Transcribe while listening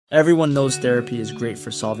Everyone knows therapy is great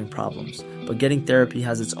for solving problems, but getting therapy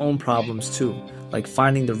has its own problems too, like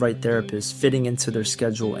finding the right therapist, fitting into their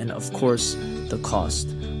schedule, and of course, the cost.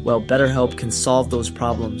 Well, BetterHelp can solve those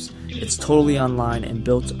problems. It's totally online and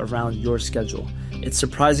built around your schedule. It's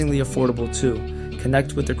surprisingly affordable too.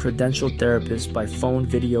 Connect with a credentialed therapist by phone,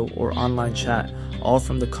 video, or online chat, all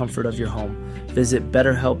from the comfort of your home. Visit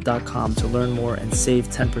BetterHelp.com to learn more and save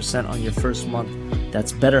 10% on your first month.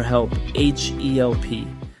 That's BetterHelp, H-E-L-P.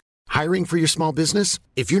 Hiring for your small business?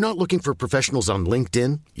 If you're not looking for professionals on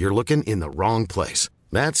LinkedIn, you're looking in the wrong place.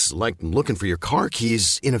 That's like looking for your car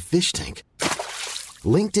keys in a fish tank.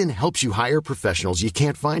 LinkedIn helps you hire professionals you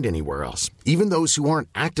can't find anywhere else, even those who aren't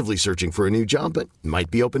actively searching for a new job but might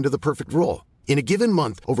be open to the perfect role. In a given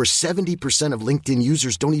month, over 70% of LinkedIn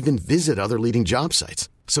users don't even visit other leading job sites.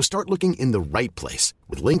 So start looking in the right place.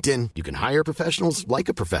 With LinkedIn, you can hire professionals like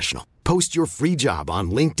a professional. Post your free job on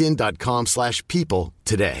linkedin.com/people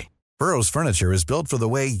today. Burrow's furniture is built for the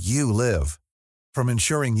way you live. From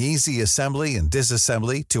ensuring easy assembly and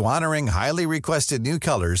disassembly to honoring highly requested new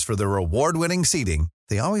colors for their award-winning seating,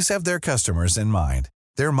 they always have their customers in mind.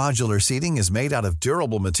 Their modular seating is made out of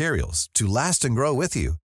durable materials to last and grow with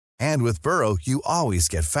you. And with Burrow, you always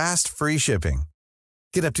get fast, free shipping.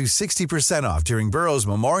 Get up to 60% off during Burrow's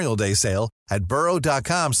Memorial Day sale at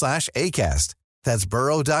burrow.com/ACAST. That's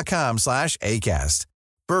burrow.com/ACAST.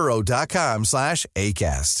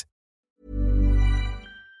 burrow.com/ACAST.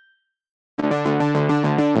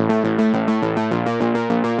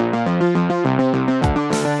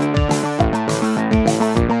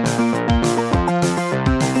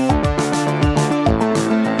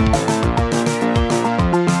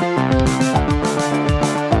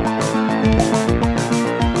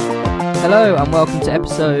 Hello and welcome to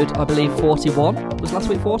episode, I believe, 41. Was last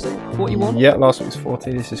week 40? 41? Yeah, last week was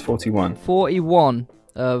 40, this is 41. 41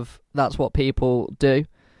 of That's What People Do.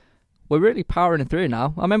 We're really powering through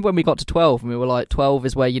now. I remember when we got to 12 and we were like, 12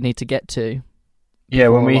 is where you need to get to. Yeah,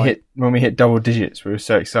 when we hit double digits, we were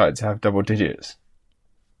so excited to have double digits.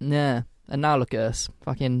 Yeah, and now look at us.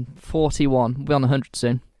 Fucking 41. We'll be on 100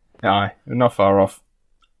 soon. Aye, we're not far off.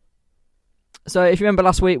 So if you remember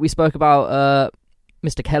last week, we spoke about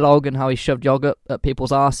Mr. Kellogg and how he shoved yogurt at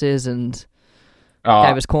people's arses and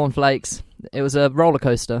gave us cornflakes. It was a roller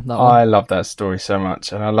coaster, that one. I love that story so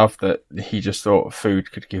much, and I love that he just thought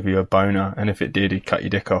food could give you a boner, and if it did, he'd cut your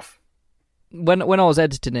dick off. When I was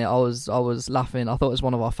editing it, I was laughing. I thought it was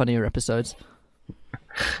one of our funnier episodes.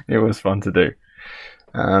 It was fun to do.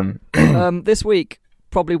 This week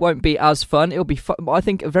probably won't be as fun. It'll be I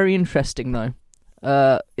think very interesting though.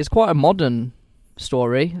 It's quite a modern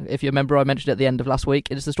story. If you remember, I mentioned at the end of last week,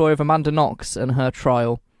 it is the story of Amanda Knox and her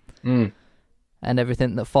trial and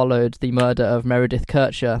everything that followed the murder of Meredith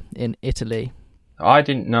Kercher in Italy. I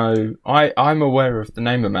didn't know. I'm aware of the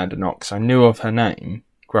name Amanda Knox. I knew of her name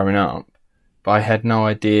growing up, but I had no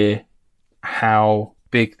idea how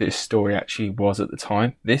big this story actually was at the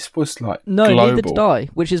time. This was like global. Neither did I,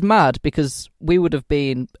 which is mad because we would have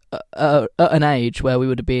been at an age where we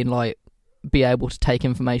would have been like be able to take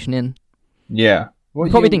information in. Yeah. We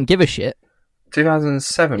probably didn't give a shit.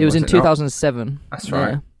 2007. It was in 2007. That's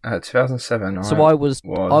right. Yeah. 2007. So I was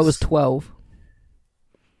 12.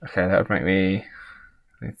 Okay, that would make me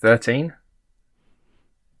 13.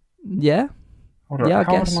 Yeah. Hold on. Yeah, I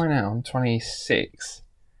How old guess. am I now? I'm 26.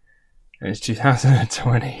 And it's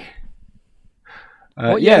 2020.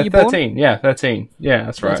 What year are you 13. born? Yeah, 13. Yeah,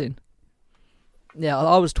 that's 13. right. Yeah,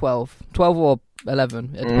 I was 12. 12 or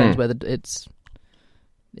 11. It depends whether it's...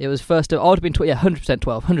 It was first of... I would have been... 100%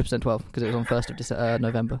 12. 100% 12, because it was on 1st of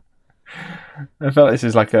November. I felt this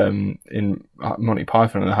is like in Monty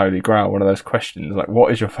Python and the Holy Grail, one of those questions, like,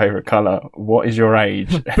 what is your favourite colour? What is your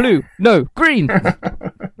age? Blue. No. Green.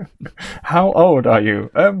 How old are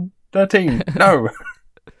you? 13. No.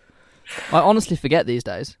 I honestly forget these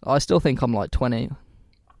days. I still think I'm like 20.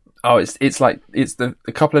 Oh, it's the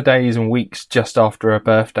couple of days and weeks just after a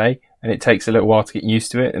birthday, and it takes a little while to get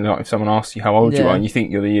used to it. And like, if someone asks you how old you are, and you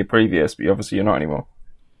think you're the year previous, but obviously you're not anymore.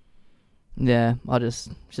 Yeah, it's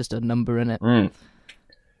just a number in it.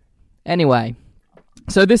 Anyway,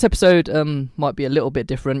 so this episode might be a little bit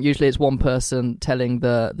different. Usually it's one person telling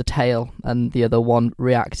the tale and the other one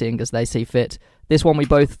reacting as they see fit. This one we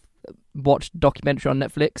both watched a documentary on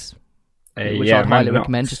Netflix, which I'd highly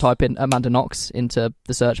recommend. Just type in Amanda Knox into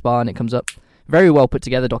the search bar and it comes up. Very well put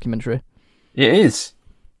together documentary. It is.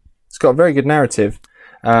 It's got a very good narrative.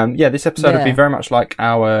 This episode would be very much like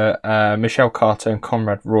our Michelle Carter and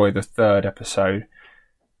Conrad Roy the third episode.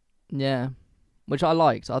 Yeah, which I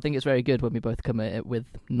liked. I think it's very good when we both come at it with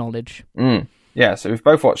knowledge. Yeah, so we've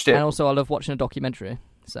both watched it. And also I love watching a documentary.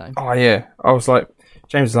 So. Oh yeah, I was like,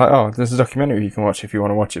 James was like, oh, there's a documentary you can watch if you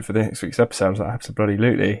want to watch it for the next week's episode. I was like,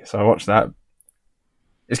 absolutely. So I watched that.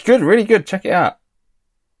 It's good, really good. Check it out.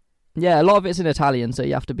 Yeah, a lot of it's in Italian, so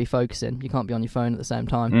you have to be focusing. You can't be on your phone at the same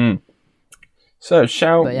time. So,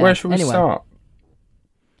 where should we start?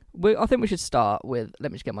 I think we should start with...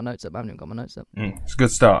 Let me just get my notes up. I haven't even got my notes up. It's a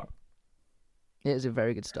good start. It is a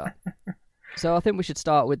very good start. So I think we should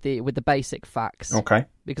start with the basic facts. Okay.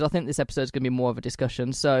 Because I think this episode is going to be more of a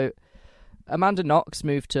discussion. So Amanda Knox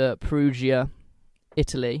moved to Perugia,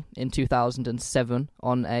 Italy in 2007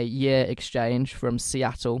 on a year exchange from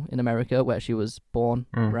Seattle in America, where she was born,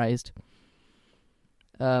 raised.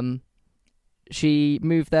 She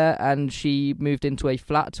moved there, and she moved into a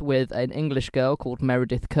flat with an English girl called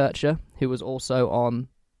Meredith Kircher, who was also on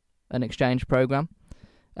an exchange program.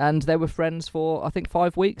 And they were friends for, I think,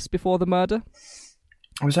 5 weeks before the murder.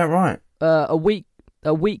 Was that right? A week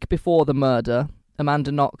before the murder,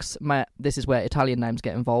 Amanda Knox met... This is where Italian names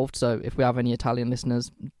get involved, so if we have any Italian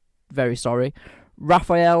listeners, very sorry.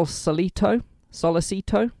 Raphael Solicito.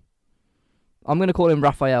 I'm going to call him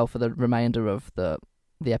Raphael for the remainder of the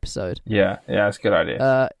episode. Yeah, that's a good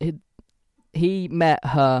idea. He met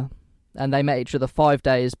her, and they met each other 5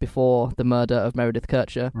 days before the murder of Meredith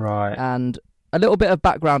Kircher. Right. And a little bit of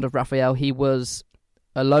background of Raphael: he was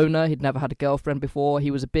a loner. He'd never had a girlfriend before.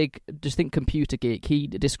 He was a big, computer geek. He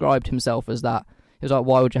described himself as that. He was like,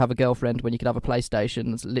 "Why would you have a girlfriend when you could have a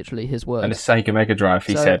PlayStation?" That's literally his words. And a Sega Mega Drive,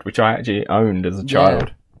 he said, which I actually owned as a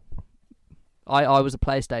child. I was a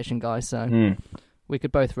PlayStation guy, so we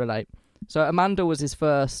could both relate. So Amanda was his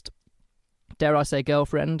first, dare I say,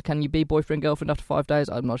 girlfriend. Can you be boyfriend, girlfriend after 5 days?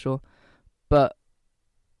 I'm not sure. But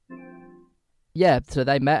yeah, so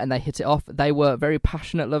they met and they hit it off. They were very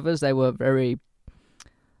passionate lovers. They were very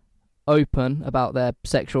open about their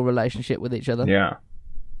sexual relationship with each other. Yeah.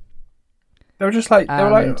 They were just like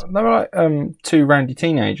two randy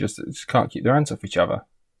teenagers that just can't keep their hands off each other.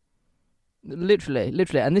 Literally,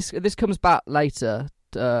 and this comes back later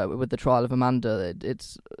with the trial of Amanda.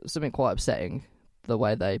 It's something quite upsetting the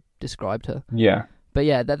way they described her. Yeah, but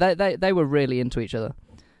yeah, they were really into each other.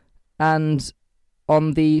 And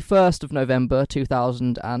on the 1st of November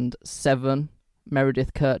 2007,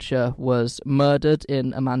 Meredith Kircher was murdered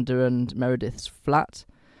in Amanda and Meredith's flat.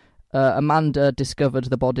 Amanda discovered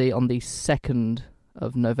the body on the 2nd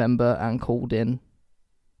of November and called in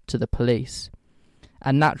to the police.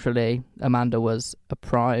 And naturally, Amanda was a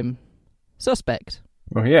prime suspect.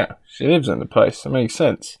 Well, yeah, she lives in the place. That makes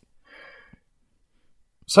sense.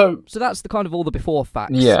 So that's the kind of all the before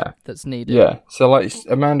facts that's needed. Yeah, so like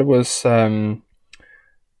Amanda was a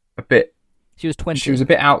bit... She was 20. She was a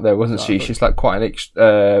bit out there, wasn't she? She's like quite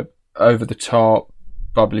an over-the-top,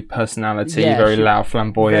 bubbly personality, very loud,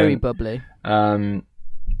 flamboyant. Very bubbly. And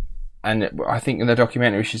I think in the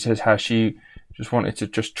documentary she says how she just wanted to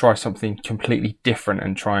just try something completely different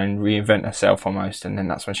and try and reinvent herself almost, and then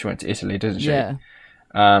that's when she went to Italy, doesn't she? Yeah.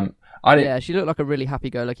 She looked like a really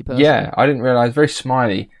happy-go-lucky person. Yeah, I didn't realise, very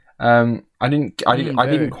smiley. I didn't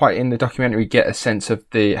quite in the documentary get a sense of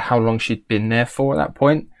how long she'd been there for at that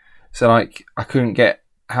point. So like I couldn't get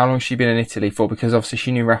how long she'd been in Italy for, because obviously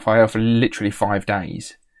she knew Raphael for literally 5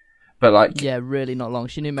 days. But like, yeah, really not long.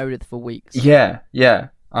 She knew Meredith for weeks. Yeah.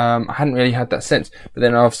 I hadn't really had that sense. But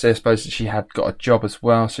then obviously I suppose that she had got a job as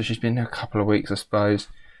well, so she's been there a couple of weeks, I suppose.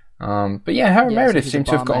 But yeah, her and Meredith seem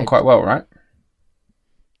to have gotten quite well, right?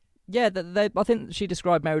 Yeah, I think she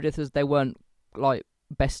described Meredith as they weren't like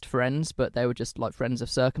best friends, but they were just like friends of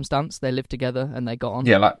circumstance. They lived together and they got on.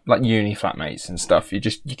 Yeah, like uni flatmates and stuff. You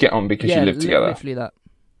get on because you live together. Literally that.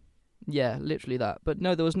 Yeah, literally that. But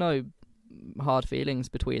no, there was no hard feelings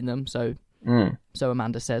between them. So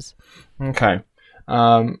Amanda says. Okay.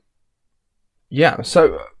 Yeah.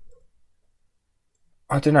 So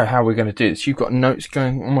I don't know how we're going to do this. You've got notes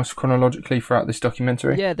going almost chronologically throughout this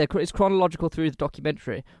documentary? Yeah, it's chronological through the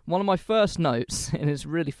documentary. One of my first notes, and it's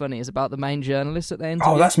really funny, is about the main journalist that they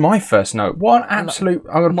interviewed. Oh, that's my first note. What an absolute...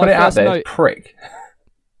 I'm going to put it out there, prick.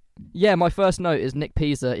 Yeah, my first note is Nick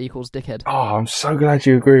Pisa equals dickhead. Oh, I'm so glad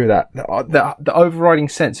you agree with that. The overriding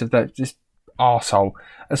sense of that, this arsehole.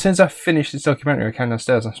 As soon as I finished this documentary, I came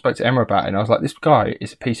downstairs and I spoke to Emma about it, and I was like, this guy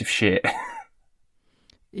is a piece of shit.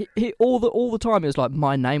 He all the time it was like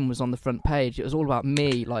my name was on the front page. It was all about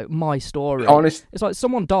me, like my story. It's like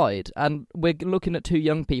someone died, and we're looking at 2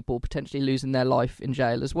 young people potentially losing their life in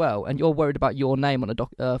jail as well, and you're worried about your name on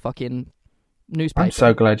a fucking newspaper. I'm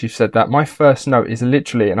so glad you said that. My first note is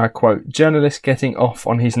literally, and I quote, "Journalist getting off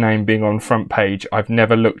on his name being on front page. I've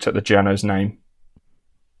never looked at the journo's name."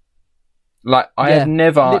 Like I have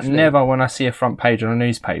never when I see a front page on a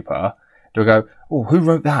newspaper, do I go, "Oh, who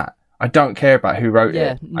wrote that?" I don't care about who wrote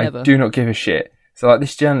it. Never. I do not give a shit. So like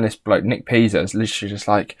this journalist bloke, Nick Pisa, is literally just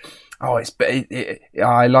like, oh,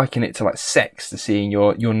 I liken it to like sex, to seeing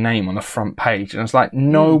your name on the front page. And it's like,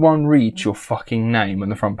 no one reads your fucking name on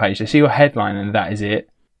the front page. They see your headline and that is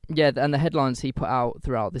it. Yeah, and the headlines he put out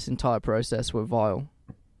throughout this entire process were vile.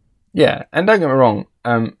 Yeah, and don't get me wrong,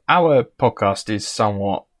 our podcast is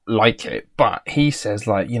somewhat like it, but he says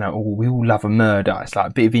like, you know, we all love a murder. It's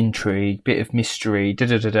like a bit of intrigue, bit of mystery,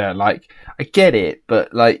 da-da-da-da. Like, I get it,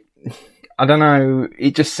 but like, I don't know,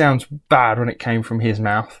 it just sounds bad when it came from his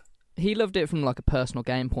mouth. He loved it from like a personal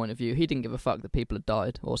gain point of view. He didn't give a fuck that people had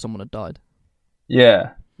died or someone had died.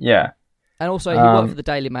 Yeah. And also, he worked for the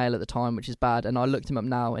Daily Mail at the time, which is bad. And I looked him up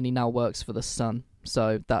now, and he now works for the Sun.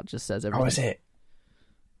 So that just says everything. Oh, is it?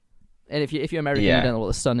 And if you're American, you don't know what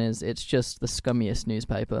the Sun is. It's just the scummiest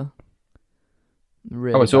newspaper.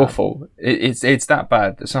 Really it's bad. Awful. It's that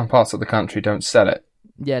bad that some parts of the country don't sell it.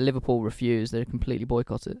 Yeah, Liverpool refuse. They completely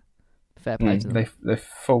boycott it. Fair play to them. They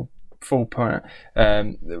full point.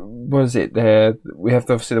 Was it there? We have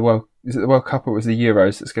obviously the World. Is it the World Cup or was it the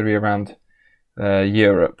Euros that's going to be around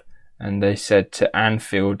Europe? And they said to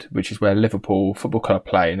Anfield, which is where Liverpool Football Club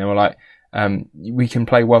play, and they were like, we can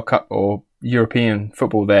play World Cup or European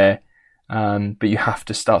football there, but you have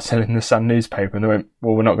to start selling the Sun newspaper. And they went,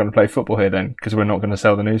 well, we're not going to play football here then, because we're not going to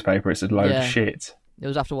sell the newspaper. It's a load of shit. It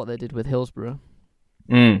was after what they did with Hillsborough.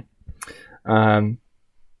 Well,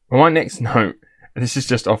 my next note, and this is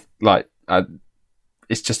just off, like,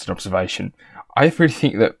 it's just an observation. I really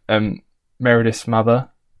think that Meredith's mother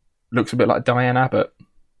looks a bit like Diane Abbott.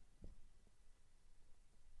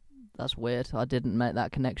 That's weird. I didn't make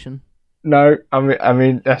that connection. No, I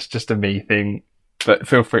mean that's just a me thing, but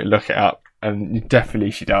feel free to look it up, and definitely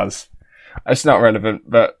she does. It's not relevant,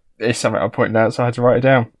 but it's something I pointed out, so I had to write it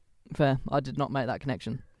down. Fair. I did not make that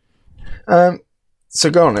connection. So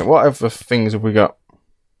go on then. What other things have we got?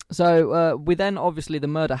 So we then, obviously, the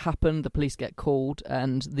murder happened, the police get called,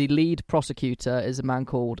 and the lead prosecutor is a man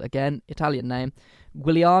called, again, Italian name,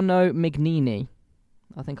 Giuliano Mignini.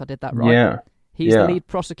 I think I did that right. Yeah. He's the lead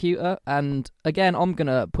prosecutor, and again, I'm going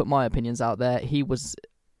to put my opinions out there. He was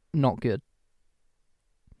not good.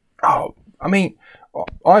 Oh, I mean,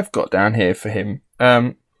 I've got down here for him.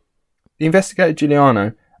 The investigator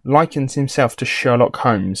Giuliano likens himself to Sherlock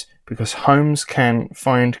Holmes because Holmes can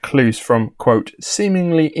find clues from, quote,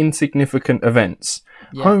 seemingly insignificant events.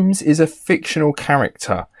 Yeah. Holmes is a fictional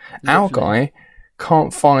character. Literally. Our guy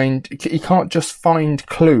he can't just find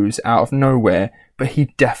clues out of nowhere, but he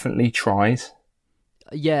definitely tries.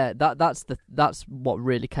 Yeah, that's what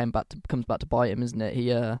really comes back to bite him, isn't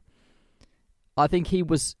it? I think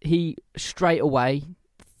he straight away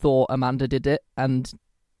thought Amanda did it, and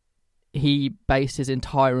he based his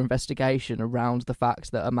entire investigation around the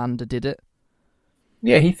fact that Amanda did it.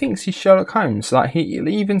 Yeah, he thinks he's Sherlock Holmes. Like, he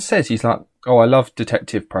even says, he's like, oh, I love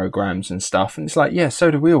detective programs and stuff. And it's like, yeah,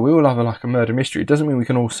 so do we all. We all love a murder mystery. It doesn't mean we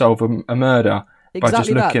can all solve a murder by just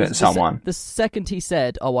looking at someone. The second he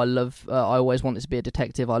said, oh, I always wanted to be a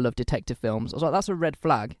detective. I love detective films. I was like, that's a red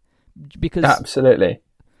flag. Because absolutely.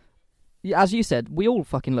 As you said, we all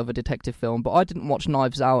fucking love a detective film, but I didn't watch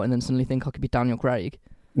Knives Out and then suddenly think I could be Daniel Craig.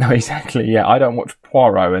 No, exactly, yeah. I don't watch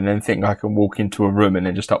Poirot and then think I can walk into a room and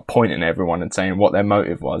then just start pointing at everyone and saying what their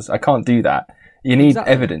motive was. I can't do that. You need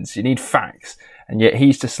evidence, you need facts. And yet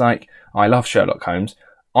he's just like, I love Sherlock Holmes.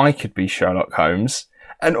 I could be Sherlock Holmes.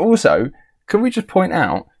 And also, can we just point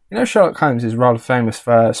out, Sherlock Holmes is rather famous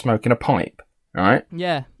for smoking a pipe, right?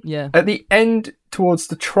 Yeah. At the end, towards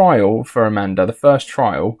the trial for Amanda, the first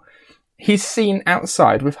trial, he's seen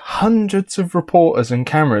outside with hundreds of reporters and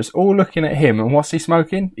cameras all looking at him, and what's he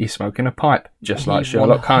smoking? He's smoking a pipe, just like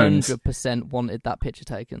Sherlock Holmes. 100% wanted that picture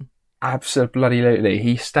taken. Absolutely.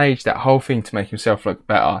 He staged that whole thing to make himself look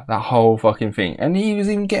better, that whole fucking thing. And he was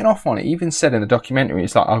even getting off on it. He even said in the documentary,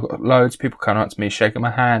 it's like, I've got loads of people coming up to me, shaking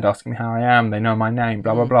my hand, asking me how I am, they know my name,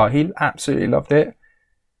 blah, blah, blah. He absolutely loved it.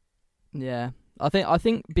 Yeah. I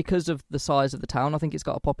think because of the size of the town, I think it's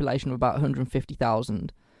got a population of about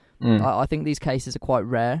 150,000. I think these cases are quite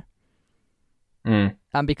rare. And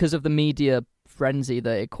because of the media frenzy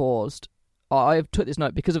that it caused, I took this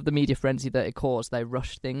note, because of the media frenzy that it caused, they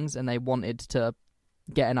rushed things and they wanted to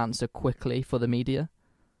get an answer quickly for the media.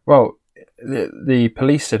 Well, the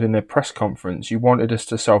police said in their press conference, you wanted us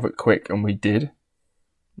to solve it quick, and we did.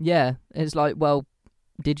 Yeah, it's like, well,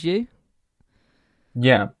 did you?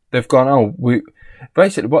 Yeah, they've gone,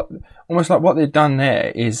 basically, what they've done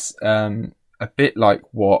there is a bit like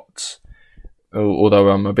what, although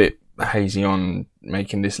I'm a bit hazy on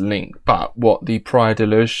making this link, but what the Praia da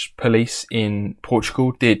Luz police in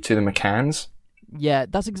Portugal did to the McCanns. Yeah,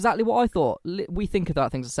 that's exactly what I thought. We think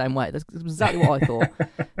about things the same way. That's exactly what I thought.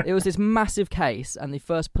 It was this massive case, and the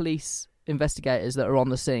first police investigators that are on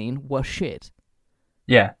the scene were shit.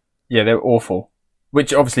 Yeah, they were awful.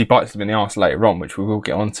 Which obviously bites them in the arse later on, which we will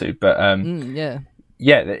get onto. But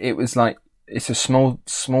it was like, it's a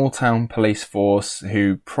small town police force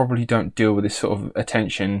who probably don't deal with this sort of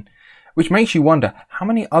attention, which makes you wonder how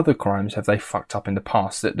many other crimes have they fucked up in the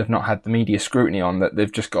past that they've not had the media scrutiny on, that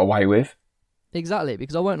they've just got away with. Exactly,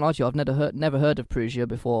 because I won't lie to you, I've never heard of Perugia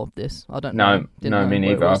before this. I don't know. No, me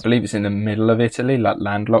neither. I believe it's in the middle of Italy, like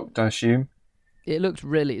landlocked, I assume. It looks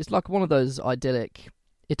it's like one of those idyllic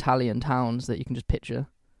Italian towns that you can just picture.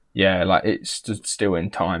 Yeah, like it's stood still in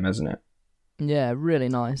time, hasn't it? Yeah, really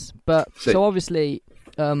nice. But so obviously,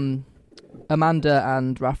 Amanda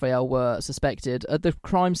and Raphael were suspected at the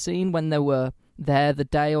crime scene when they were there the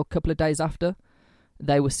day or a couple of days after.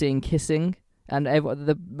 They were seen kissing. And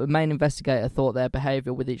the main investigator thought their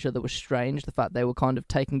behaviour with each other was strange. The fact they were kind of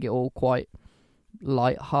taking it all quite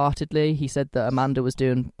light-heartedly. He said that Amanda was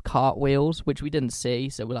doing cartwheels, which we didn't see,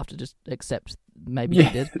 so we'll have to just accept maybe she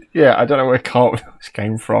did. Yeah, I don't know where cartwheels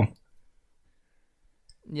came from.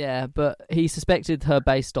 Yeah, but he suspected her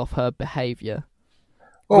based off her behaviour.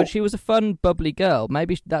 But she was a fun, bubbly girl.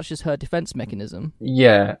 Maybe that's just her defence mechanism.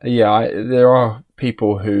 Yeah. There are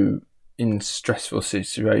people who, in stressful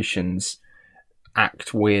situations,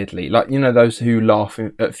 act weirdly, like those who laugh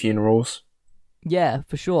at funerals. Yeah,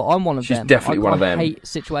 for sure. I'm one of them. She's definitely one of them. I hate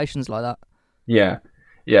situations like that. Yeah.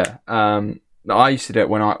 I used to do it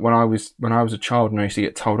when I was a child, and I used to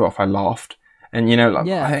get told off. I laughed, and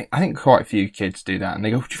I think quite a few kids do that, and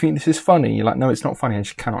they go, "Do you think this is funny?" You're like, "No, it's not funny. I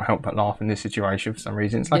just cannot help but laugh in this situation for some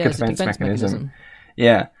reason." It's like a defense mechanism.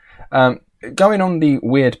 Yeah. Going on the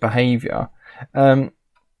weird behaviour.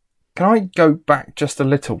 Can I go back just a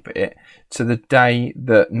little bit to the day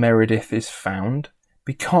that Meredith is found?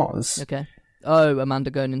 Because... Okay. Oh, Amanda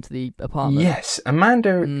going into the apartment. Yes,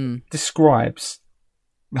 Amanda describes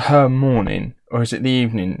her morning, or is it the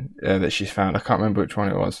evening that she's found? I can't remember which one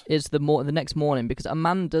it was. It's the next morning, because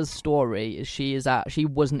Amanda's story is she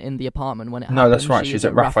wasn't in the apartment when it happened. No, that's right. She's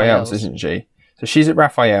at Raphael's, isn't she? So she's at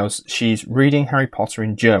Raphael's, she's reading Harry Potter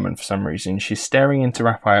in German for some reason. She's staring into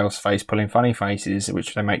Raphael's face, pulling funny faces,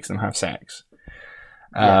 which then makes them have sex.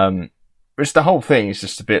 Which the whole thing is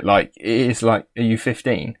just a bit like, it is like, are you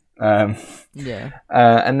 15? And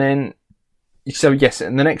then, so yes,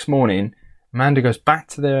 and the next morning, Amanda goes back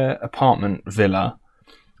to their apartment villa.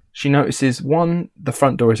 She notices, the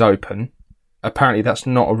front door is open. Apparently that's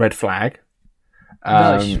not a red flag.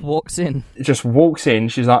 No, she walks in. Just walks in.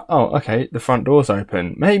 She's like, "Oh, okay, the front door's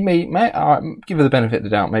open." Maybe give her the benefit of the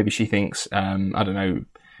doubt. Maybe she thinks, I don't know,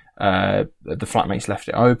 the flatmate's left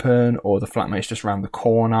it open, or the flatmate's just around the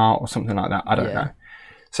corner, or something like that. I don't know.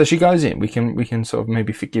 So she goes in. We can sort of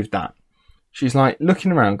maybe forgive that. She's like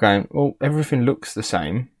looking around, going, "Well, everything looks the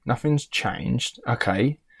same. Nothing's changed."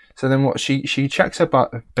 Okay. So then what? She checks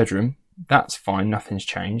her bedroom. That's fine. Nothing's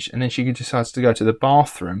changed. And then she decides to go to the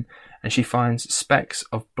bathroom. And she finds specks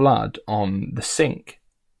of blood on the sink.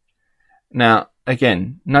 Now,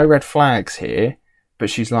 again, no red flags here, but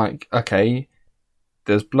she's like, okay,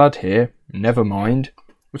 there's blood here, never mind.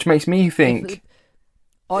 Which makes me think...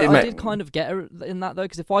 I did kind of get her in that, though,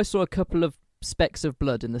 because if I saw a couple of specks of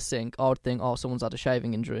blood in the sink, I would think, oh, someone's had a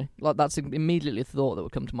shaving injury. Like, that's immediately a thought that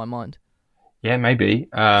would come to my mind. Yeah, maybe.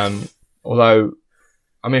 Although,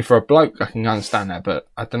 I mean, for a bloke, I can understand that, but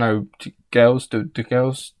I don't know, do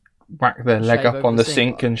girls whack their leg up on the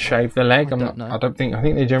sink and shave their leg? I think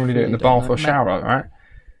they generally do it in the bath or shower, right?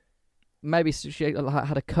 Maybe she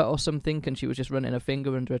had a cut or something and she was just running her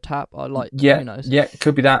finger under a tap. Who knows? Yeah, it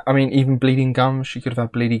could be that. I mean, even bleeding gums, she could have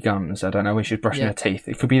had bleedy gums. I don't know, when she was brushing her teeth.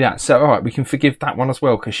 It could be that. So, alright, we can forgive that one as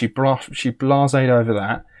well, because she blased over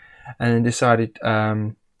that and then decided,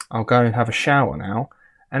 I'll go and have a shower now.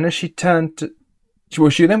 And as she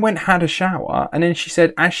she then went and had a shower, and then she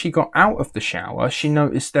said as she got out of the shower, she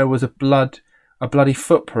noticed there was a bloody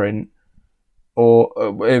footprint, or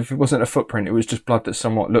if it wasn't a footprint, it was just blood that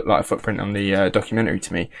somewhat looked like a footprint on the documentary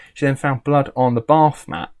to me. She then found blood on the bath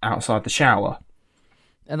mat outside the shower.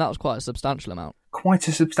 And that was quite a substantial amount. Quite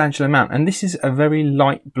a substantial amount. And this is a very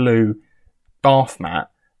light blue bath mat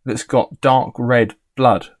that's got dark red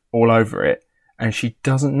blood all over it, and she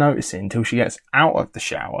doesn't notice it until she gets out of the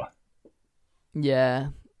shower.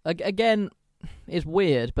 Yeah. Again, it's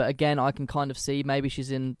weird, but again, I can kind of see maybe she's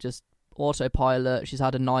in just autopilot. She's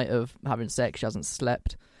had a night of having sex. She hasn't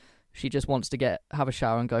slept. She just wants to have a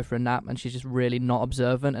shower and go for a nap, and she's just really not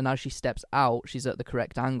observant. And as she steps out, she's at the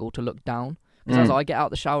correct angle to look down. Because as I get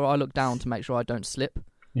out the shower, I look down to make sure I don't slip.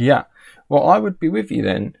 Yeah. Well, I would be with you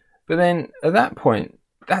then. But then at that point,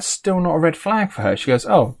 that's still not a red flag for her. She goes,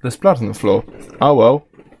 "Oh, there's blood on the floor. Oh well."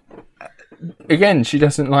 Again, she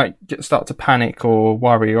doesn't start to panic or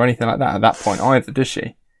worry or anything like that at that point either, does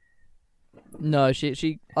she? No,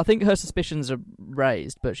 she. I think her suspicions are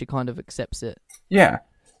raised, but she kind of accepts it. Yeah.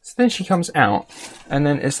 So then she comes out, and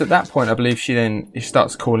then it's at that point, I believe, she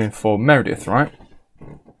starts calling for Meredith, right?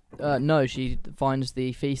 No, she finds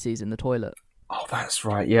the feces in the toilet. Oh, that's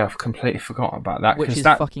right. Yeah, I've completely forgotten about that. Which is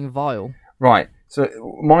fucking vile. Right. So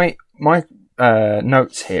my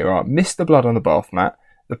notes here are: missed the blood on the bath mat.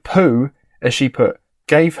 The poo, as she put,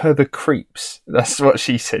 gave her the creeps. That's what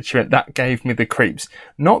she said. She went, that gave me the creeps.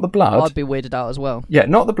 Not the blood. I'd be weirded out as well. Yeah,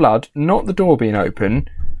 not the blood, not the door being open,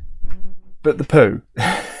 but the poo.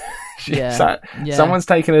 Someone's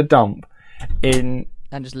taken a dump in...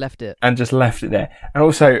 And just left it. there. And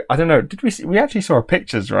also, I don't know, we actually saw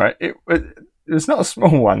pictures, right? It's not a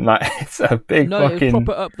small one, it's a big fucking... No, it was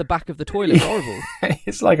proper up the back of the toilet. It's horrible.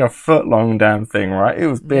 It's like a foot-long damn thing, right? It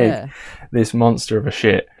was big, this monster of a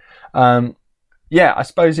shit. Yeah, I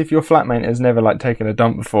suppose if your flatmate has never taken a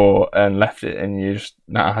dump before and left it and you just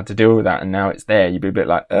now had to deal with that and now it's there, you'd be a bit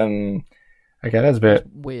like, okay, that's a bit...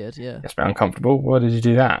 weird, yeah. That's a bit uncomfortable. Why did you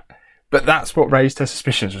do that? But that's what raised her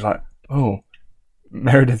suspicions. It was like, oh,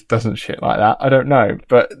 Meredith doesn't shit like that. I don't know.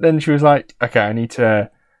 But then she was like, okay, I need to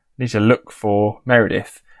look for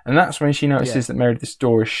Meredith. And that's when she notices that Meredith's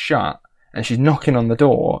door is shut and she's knocking on the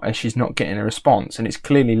door and she's not getting a response. And it's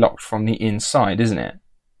clearly locked from the inside, isn't it?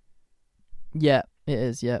 Yeah, it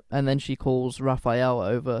is, yeah. And then she calls Raphael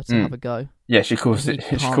over to have a go. Yeah, she calls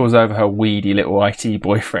over her weedy little IT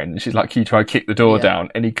boyfriend. And she's like, can you try to kick the door down?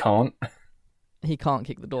 And he can't. He can't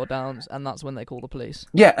kick the door down, and that's when they call the police.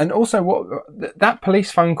 Yeah, and also that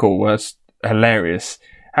police phone call was hilarious.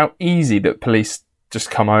 How easy that police just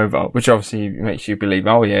come over, which obviously makes you believe,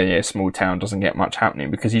 oh yeah, small town doesn't get much happening,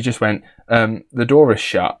 because he just went, the door is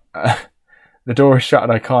shut. The door is shut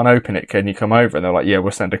and I can't open it. Can you come over? And they're like, yeah,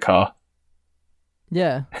 we'll send a car.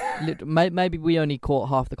 Yeah, maybe we only caught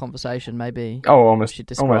half the conversation. Maybe almost. She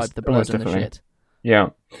described the blood and the shit. Yeah.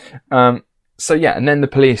 So yeah, and then the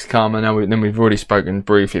police come, and then we've already spoken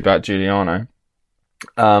briefly about Giuliano.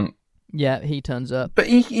 Yeah, he turns up, but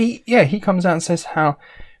he comes out and says how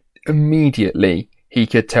immediately he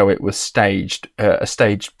could tell it was staged, a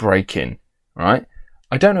staged break-in. Right?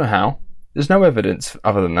 I don't know how. There's no evidence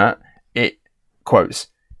other than that. It quotes,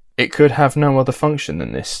 "It could have no other function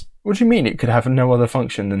than this." What do you mean it could have no other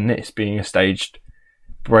function than this being a staged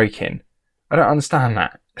break-in? I don't understand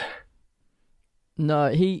that.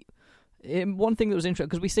 No, one thing that was interesting,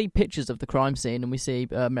 because we see pictures of the crime scene and we see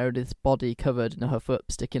Meredith's body covered and her foot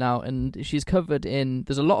sticking out, and she's covered in...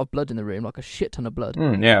 There's a lot of blood in the room, like a shit ton of blood.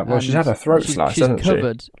 Yeah, well, she's had her throat sliced, hasn't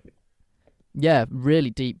she? Yeah,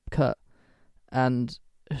 really deep cut. And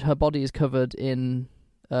her body is covered in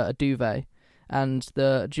a duvet. And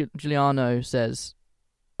Giuliano says...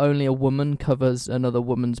 only a woman covers another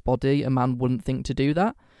woman's body. A man wouldn't think to do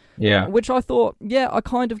that. Yeah. Which I thought, I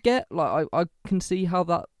kind of get. I can see how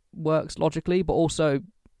that works logically, but also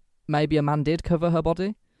maybe a man did cover her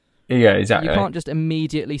body. Yeah, exactly. You can't just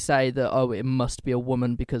immediately say that, it must be a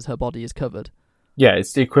woman because her body is covered. Yeah,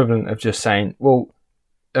 it's the equivalent of just saying, well,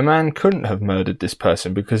 a man couldn't have murdered this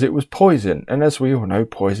person because it was poison. And as we all know,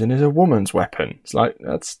 poison is a woman's weapon. It's like,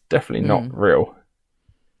 that's definitely not real.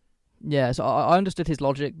 Yeah, so I understood his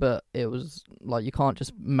logic, but it was like you can't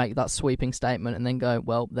just make that sweeping statement and then go,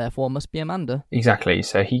 well, therefore must be Amanda. Exactly.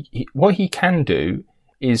 So he what he can do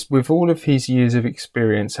is, with all of his years of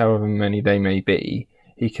experience, however many they may be,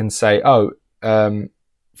 he can say, from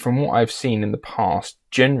what I've seen in the past,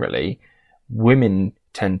 generally, women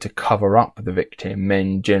tend to cover up the victim,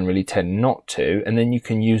 men generally tend not to, and then you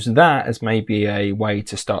can use that as maybe a way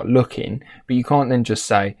to start looking, but you can't then just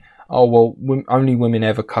say, oh, well, only women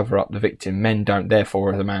ever cover up the victim, men don't,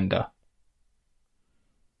 therefore as Amanda.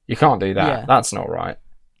 You can't do that. Yeah. That's not right.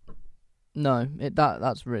 No,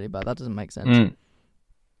 that's really bad. That doesn't make sense.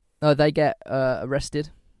 They get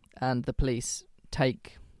arrested, and the police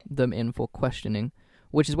take them in for questioning,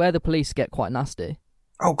 which is where the police get quite nasty.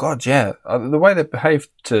 Oh, God, yeah. The way they behave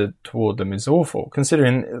toward them is awful,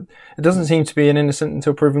 considering it doesn't seem to be an innocent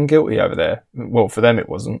until proven guilty over there. Well, for them it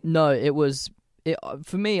wasn't. No, it was...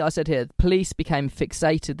 for me, I said here, police became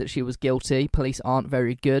fixated that she was guilty. Police aren't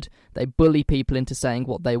very good. They bully people into saying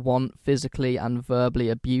what they want, physically and verbally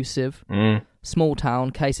abusive. Small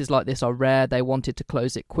town, cases like this are rare. They wanted to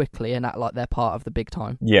close it quickly and act like they're part of the big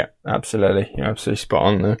time. Yeah, absolutely. You're absolutely spot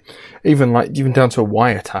on there. Even down to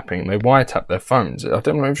wiretapping. They wiretap their phones. I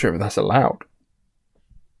don't know if that's allowed.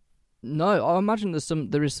 No, I imagine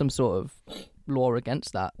there is some sort of law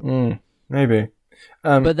against that. Maybe.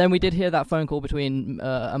 But then we did hear that phone call between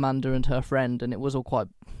Amanda and her friend, and it was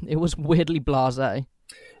weirdly blasé.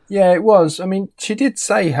 Yeah, it was. I mean, she did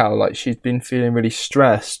say how like she'd been feeling really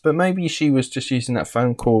stressed, but maybe she was just using that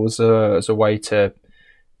phone call as a way to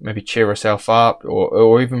maybe cheer herself up,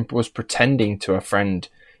 or even was pretending to a friend,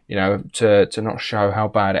 you know, to not show how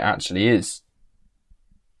bad it actually is.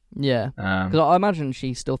 Yeah, because I imagine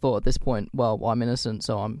she still thought at this point, well, I'm innocent,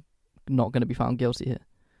 so I'm not going to be found guilty here.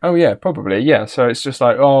 Oh yeah, probably, yeah. So it's just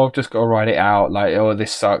like, oh, I've just got to write it out. Like, oh,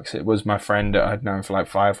 this sucks. It was my friend that I'd known for like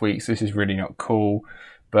 5 weeks. This is really not cool,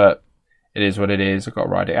 but it is what it is. I've got to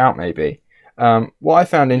write it out, maybe. What I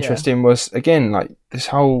found interesting was, again, like this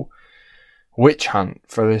whole witch hunt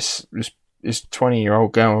for this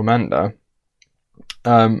 20-year-old girl, Amanda.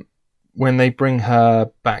 When they bring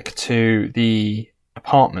her back to the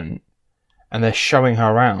apartment and they're showing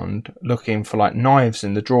her around looking for like knives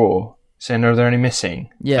in the drawer, saying, are there any missing?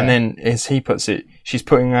 Yeah. And then, as he puts it, she's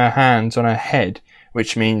putting her hands on her head,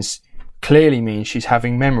 which clearly means she's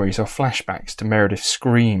having memories or flashbacks to Meredith's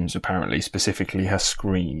screams, apparently, specifically her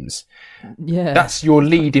screams. Yeah. That's your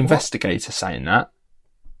lead investigator saying that.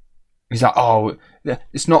 He's like, oh,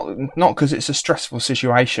 it's not because it's a stressful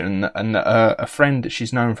situation and a friend that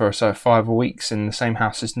she's known for 5 weeks in the same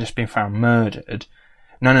house has just been found murdered.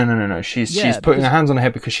 No. She's putting her hands on her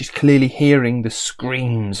head because she's clearly hearing the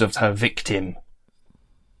screams of her victim.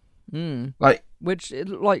 Like,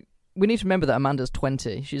 we need to remember that Amanda's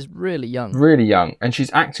 20. She's really young. Really young, and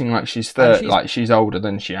she's acting like she's like she's older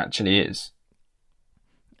than she actually is.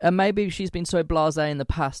 And maybe she's been so blasé in the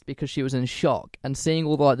past because she was in shock, and seeing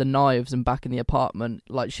all the knives and back in the apartment,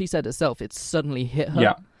 like she said herself, it suddenly hit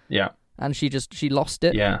her. Yeah. And she lost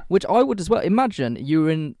it. Yeah. Which I would as well. Imagine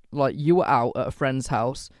you were out at a friend's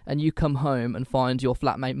house and you come home and find your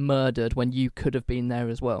flatmate murdered when you could have been there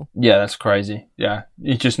as well. Yeah, that's crazy. Yeah.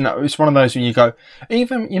 You just know, it's one of those when you go,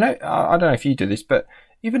 even, you know, I don't know if you do this, but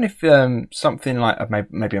even if something like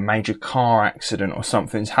maybe a major car accident or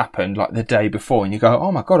something's happened like the day before and you go,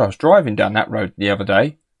 oh my God, I was driving down that road the other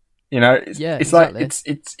day. You know, it's exactly. Like,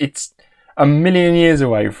 it's a million years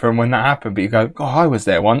away from when that happened, but you go, oh, I was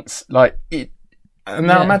there once. Like it. And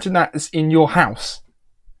now imagine that's in your house.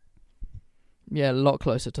 Yeah, a lot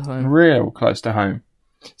closer to home. Real close to home.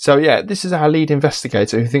 So yeah, this is our lead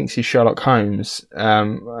investigator who thinks he's Sherlock Holmes,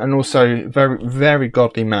 and also very, very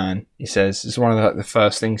godly man. He says it's one of the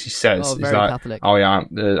first things he says. Oh, he's very like, Catholic. oh yeah,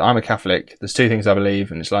 I'm a Catholic. There's 2 things I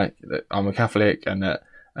believe, and it's like that I'm a Catholic and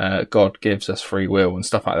that God gives us free will and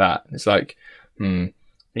stuff like that. And it's like, I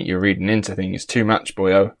think you're reading into things too much,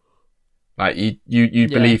 boyo. Like you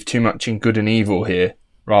believe too much in good and evil here,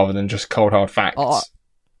 rather than just cold hard facts.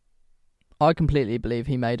 I completely believe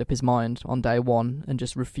he made up his mind on day one and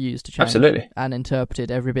just refused to change. Absolutely. And interpreted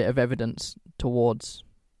every bit of evidence towards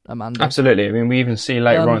Amanda. Absolutely. I mean, we even see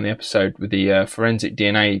later on in the episode with the forensic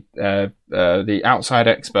DNA, the outside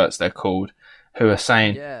experts they're called, who are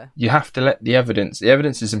saying you have to let the evidence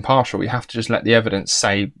is impartial. You have to just let the evidence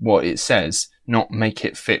say what it says, not make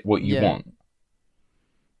it fit what you want.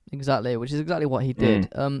 Exactly, which is exactly what he did.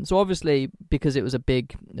 So obviously, because it was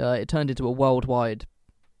it turned into a worldwide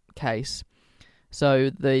case.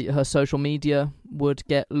 So her social media would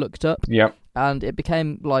get looked up. Yep. And it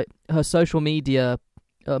became like her social media,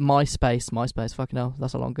 MySpace, fucking hell,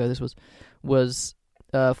 that's how long ago this was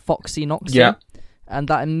Foxy Knox. Yeah. And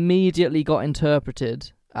that immediately got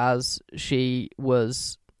interpreted as she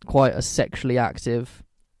was quite a sexually active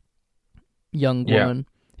young woman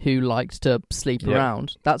who liked to sleep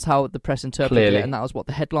around. That's how the press interpreted it, and that was what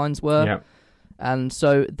the headlines were. Yeah. And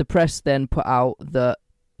so the press then put out that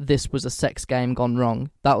this was a sex game gone wrong.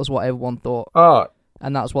 That was what everyone thought.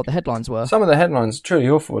 And that's what the headlines were. Some of the headlines are truly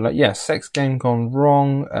awful. Like, sex game gone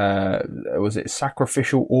wrong. Was it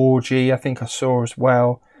sacrificial orgy? I think I saw as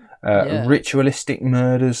well. Ritualistic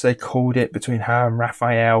murders, they called it, between her and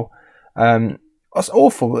Raphael. That's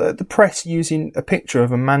awful. The press using a picture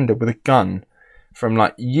of Amanda with a gun from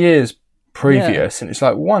like years previous, and it's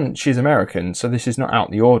like, 1, she's American, so this is not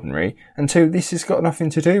out the ordinary, and 2, this has got nothing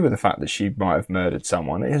to do with the fact that she might have murdered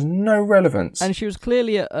someone. It has no relevance. And she was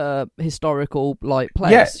clearly at a historical place.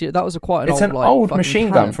 Yeah, that was quite an old machine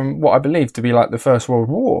gun from what I believe to be like the First World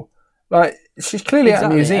War. Like, she's clearly at a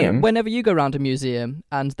museum. And whenever you go around a museum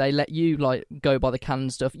and they let you go by the canon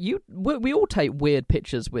stuff, we all take weird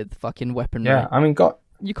pictures with fucking weaponry. Yeah, I mean,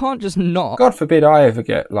 you can't just not. God forbid I ever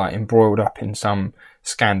get embroiled up in some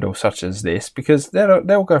scandal such as this, because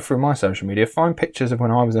they'll go through my social media, find pictures of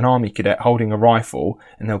when I was an army cadet holding a rifle,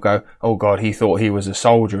 and they'll go, oh God, he thought he was a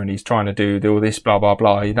soldier and he's trying to do all this blah blah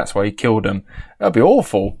blah, that's why he killed him. That'd be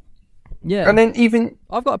awful. Yeah. And then even...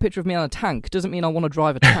 I've got a picture of me on a tank. Doesn't mean I want to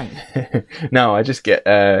drive a tank. No, I just get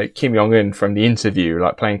Kim Jong-un from The Interview,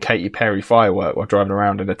 like playing Katy Perry Firework while driving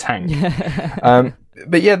around in a tank.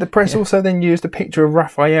 But yeah, the press also then used a picture of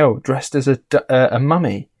Raphael dressed as a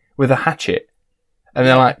mummy with a hatchet. And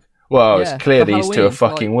they're like, well, it's clear these two are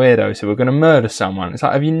fucking weirdos who are going to murder someone. It's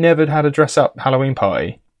like, have you never had a dress-up Halloween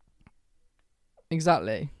party?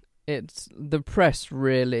 Exactly. It's the press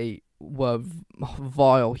really were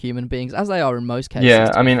vile human beings, as they are in most cases.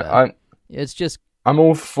 Yeah, I mean, it's just I'm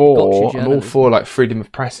all for like freedom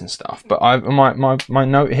of press and stuff. But my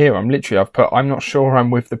note here, I'm not sure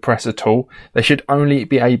I'm with the press at all. They should only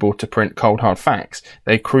be able to print cold hard facts.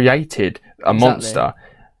 They created a monster,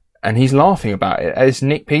 and he's laughing about it. As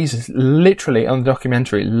Nick Pease is literally on the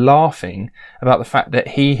documentary laughing about the fact that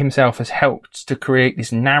he himself has helped to create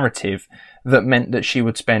this narrative that meant that she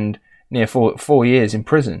would spend near 4 years in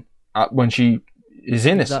prison when she is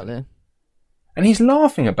innocent. Exactly. And he's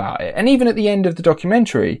laughing about it. And even at the end of the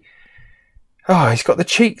documentary, he's got the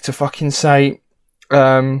cheek to fucking say,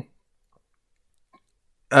 what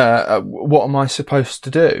am I supposed to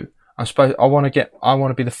do? I want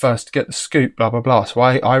to be the first to get the scoop, blah, blah, blah. So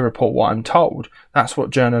I report what I'm told. That's what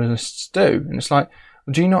journalists do. And it's like,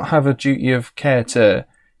 well, do you not have a duty of care to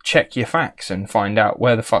check your facts and find out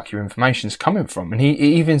where the fuck your information's coming from? And he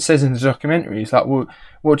even says in the documentary, he's like, well,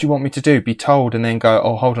 what do you want me to do? Be told and then go,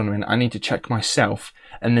 oh, hold on a minute, I need to check myself.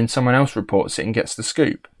 And then someone else reports it and gets the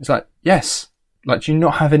scoop. It's like, yes. Like, do you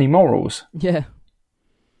not have any morals? Yeah.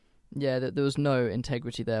 Yeah, there was no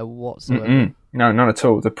integrity there whatsoever. No, none at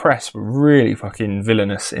all. The press were really fucking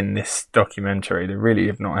villainous in this documentary. They really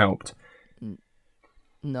have not helped.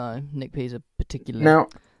 No, Nick Pease particularly. Now,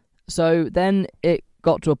 so then it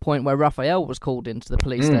got to a point where Raphael was called into the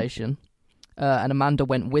police station, and Amanda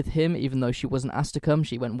went with him, even though she wasn't asked to come.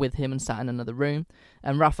 She went with him and sat in another room.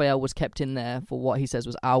 And Raphael was kept in there for what he says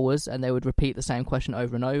was hours, and they would repeat the same question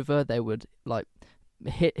over and over. They would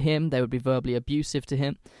hit him. They would be verbally abusive to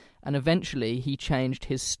him. And eventually he changed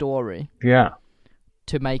his story. Yeah.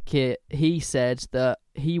 To make it, he said that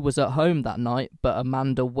he was at home that night, but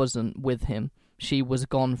Amanda wasn't with him. She was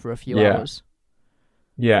gone for a few hours.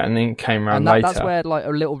 Yeah, and then came around later. That's where like a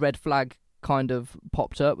little red flag kind of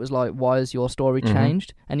popped up. Was like, why has your story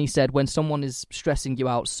changed? And he said, when someone is stressing you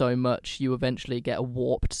out so much, you eventually get a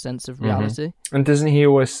warped sense of reality. And doesn't he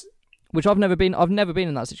always? Which I've never been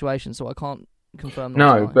in that situation, so I can't confirm that.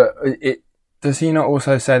 No, but does he not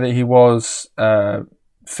also say that he was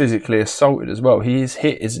physically assaulted as well? He is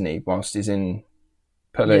hit, isn't he, whilst he's in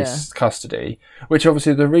police custody? Which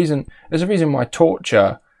obviously there's a reason why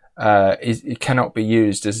torture it cannot be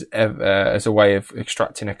used as a way of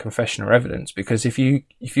extracting a confession or evidence, because if you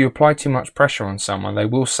apply too much pressure on someone, they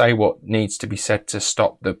will say what needs to be said to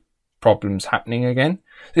stop the problems happening again.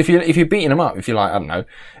 If you're beating them up, if you're like, I don't know,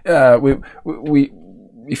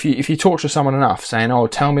 if you torture someone enough, saying, oh,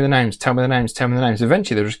 tell me the names,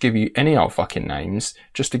 eventually they'll just give you any old fucking names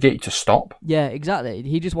just to get you to stop. Yeah, exactly.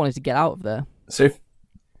 He just wanted to get out of there. So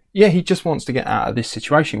he just wants to get out of this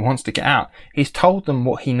situation. He wants to get out. He's told them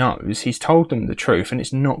what he knows. He's told them the truth, and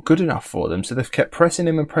it's not good enough for them. So they've kept pressing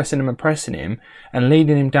him and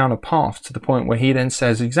leading him down a path to the point where he then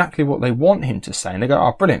says exactly what they want him to say. And they go,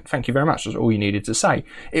 oh, brilliant. Thank you very much. That's all you needed to say.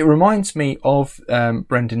 It reminds me of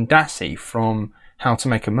Brendan Dassey from How to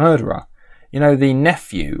Make a Murderer. You know, the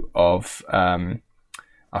nephew of, I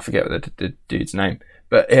forget the dude's name,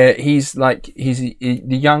 but he's the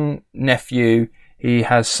young nephew. He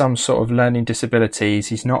has some sort of learning disabilities.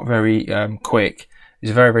 He's not very quick.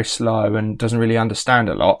 He's very, very slow and doesn't really understand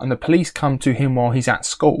a lot. And the police come to him while he's at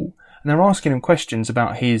school, and they're asking him questions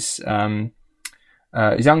about his uncle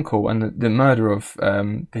and the murder of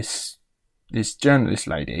this journalist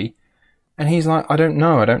lady. And he's like, I don't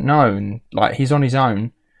know. And like, he's on his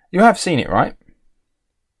own. You have seen it, right?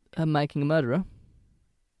 Making a Murderer?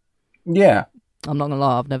 Yeah. I'm not going to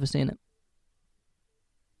lie, I've never seen it.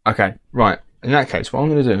 Okay, right. In that case, what I'm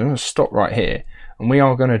going to do is I'm going to stop right here, and we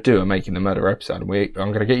are going to do a Making the Murderer episode. I'm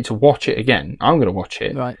going to get you to watch it again. I'm going to watch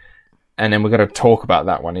it. Right. And then we're going to talk about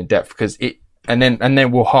that one in depth, because and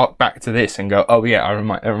then we'll hark back to this and go, oh yeah,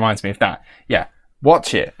 it reminds me of that. Yeah.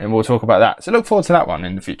 Watch it, and we'll talk about that. So look forward to that one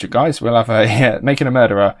in the future, guys. We'll have Making a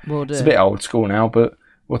Murderer. We'll do. It's a bit old school now, but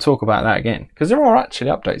we'll talk about that again, because there are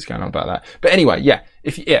actually updates going on about that. But anyway,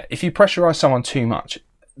 if you pressurise someone too much,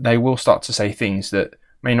 they will start to say things that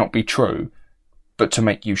may not be true, but to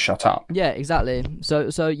make you shut up. Yeah, exactly.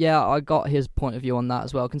 So yeah, I got his point of view on that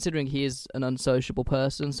as well, considering he is an unsociable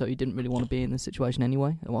person, so he didn't really want to be in this situation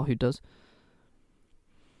anyway. Well, who does?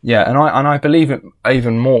 Yeah, and I believe it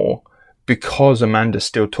even more because Amanda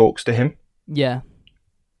still talks to him. Yeah.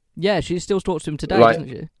 Yeah, she still talks to him today, Like- doesn't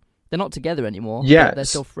she? They're not together anymore. Yes. But they're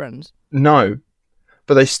still friends. No,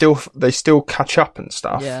 but they still catch up and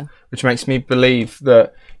stuff. Yeah. Which makes me believe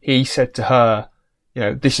that he said to her, you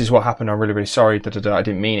know, this is what happened. I'm really, really sorry. I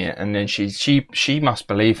didn't mean it. And then she must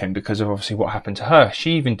believe him because of obviously what happened to her.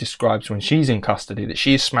 She even describes when she's in custody that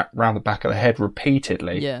she is smacked round the back of the head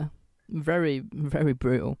repeatedly. Yeah. Very, very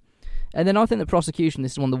brutal. And then I think the prosecution,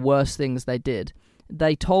 this is one of the worst things they did.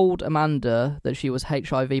 They told Amanda that she was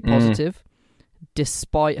HIV positive,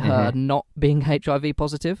 despite her not being HIV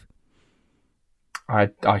positive. I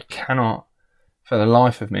cannot, for the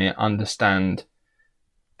life of me, understand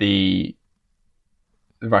the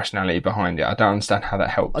rationality behind it. I don't understand how that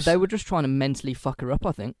helps. They were just trying to mentally fuck her up,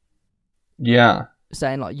 I think. Yeah.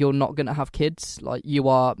 Saying, like, you're not going to have kids. Like, you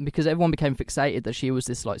are... Because everyone became fixated that she was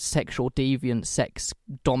this, like, sexual deviant, sex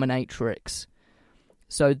dominatrix.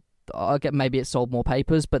 So, I get maybe it sold more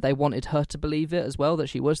papers, but they wanted her to believe it as well, that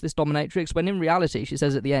she was this dominatrix, when in reality, she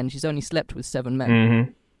says at the end, she's only slept with 7 men.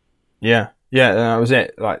 Mm-hmm. Yeah. Yeah, that was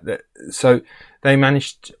it. So, they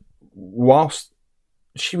managed... Whilst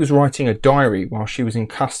she was writing a diary while she was in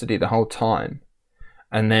custody the whole time.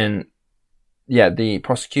 And then, yeah, the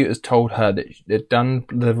prosecutors told her that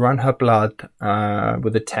they'd run her blood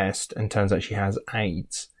with a test, and turns out she has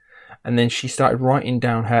AIDS. And then she started writing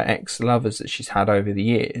down her ex-lovers that she's had over the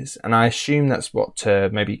years. And I assume that's what, to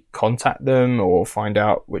maybe contact them or find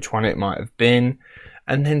out which one it might have been.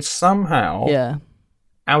 And then somehow,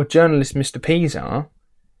 our journalist, Mr. Pisa,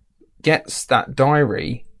 gets that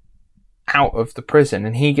diary out of the prison,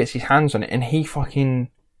 and he gets his hands on it, and he fucking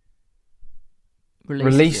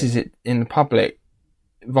releases it in the public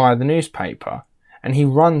via the newspaper, and he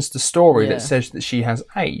runs the story that says that she has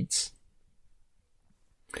AIDS.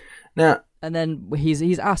 Now, and then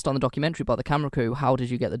he's asked on the documentary by the camera crew, how did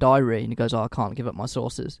you get the diary? And he goes, I can't give up my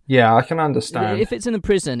sources. Yeah, I can understand. If it's in the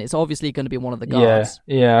prison, it's obviously going to be one of the guards.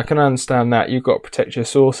 Yeah, I can understand that. You've got to protect your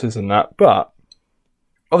sources and that, but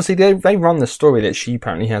obviously they run the story that she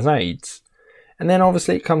apparently has AIDS. And then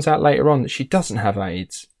obviously it comes out later on that she doesn't have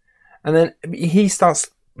AIDS. And then he starts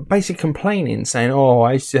basically complaining, saying,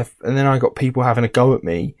 and then I got people having a go at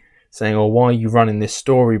me, saying, why are you running this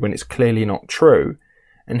story when it's clearly not true?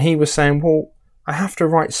 And he was saying, well, I have to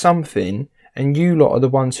write something, and you lot are the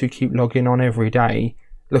ones who keep logging on every day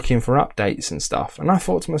looking for updates and stuff. And I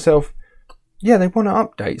thought to myself, yeah, they want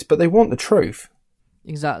updates, but they want the truth.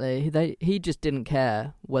 Exactly. He just didn't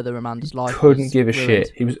care whether Amanda's life couldn't give a ruined.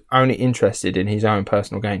 shit. He was only interested in his own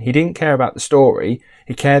personal gain. He didn't care about the story.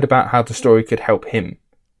 He cared about how the story could help him.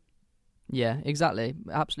 Yeah, exactly.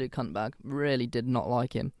 Absolute cuntbag. Really did not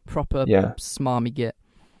like him. Proper smarmy git.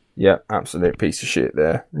 Yeah, absolute piece of shit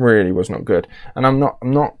there. Really was not good. And I'm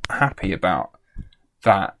not happy about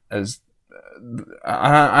that. And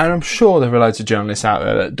I'm sure there are loads of journalists out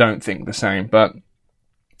there that don't think the same, but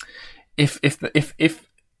if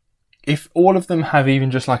all of them have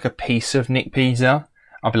even just like a piece of Nick Pisa,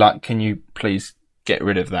 I'll be like, can you please get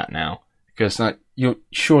rid of that now? Because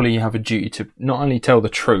surely you have a duty to not only tell the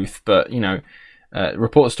truth, but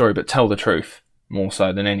report the story, but tell the truth more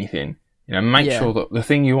so than anything. Make sure that the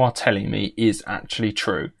thing you are telling me is actually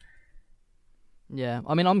true. Yeah,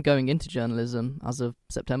 I mean, I'm going into journalism as of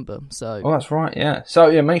September, so... Oh, that's right, yeah. So,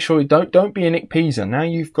 yeah, make sure you don't be a Nick Pisa. Now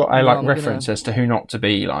you've got a reference as to who not to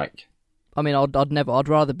be, like... I mean, I'd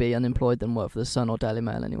rather be unemployed than work for the Sun or Daily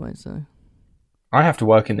Mail anyway, so... I have to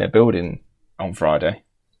work in their building on Friday.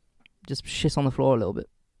 Just shit on the floor a little bit.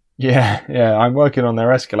 Yeah, I'm working on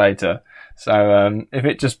their escalator. So, if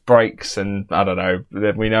it just breaks and, I don't know,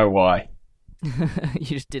 then we know why. You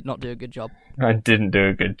just did not do a good job. I didn't do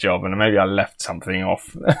a good job, and maybe I left something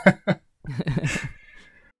off.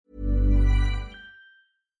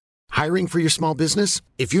 Hiring for your small business?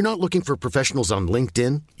 If you're not looking for professionals on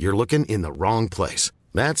LinkedIn, you're looking in the wrong place.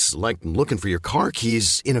 That's like looking for your car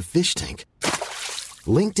keys in a fish tank.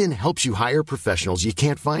 LinkedIn helps you hire professionals you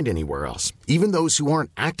can't find anywhere else, even those who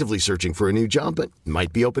aren't actively searching for a new job but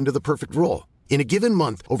might be open to the perfect role. In a given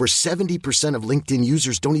month, over 70% of LinkedIn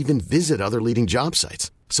users don't even visit other leading job sites.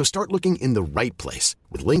 So start looking in the right place.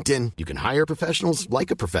 With LinkedIn, you can hire professionals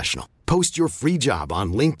like a professional. Post your free job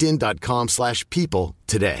on linkedin.com/people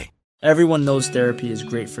today. Everyone knows therapy is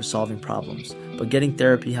great for solving problems, but getting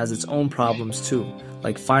therapy has its own problems too,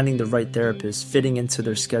 like finding the right therapist, fitting into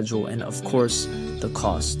their schedule, and of course, the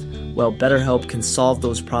cost. Well, BetterHelp can solve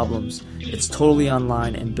those problems. It's totally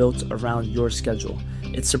online and built around your schedule.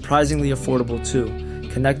 It's surprisingly affordable too.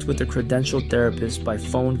 Connect with a credentialed therapist by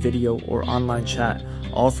phone, video, or online chat,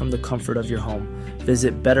 all from the comfort of your home.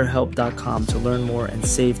 Visit BetterHelp.com to learn more and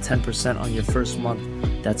save 10% on your first month.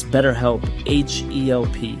 That's BetterHelp,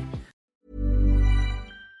 H-E-L-P.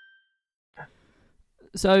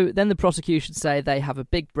 So then the prosecution say they have a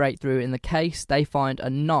big breakthrough in the case. They find a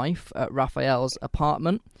knife at Raphael's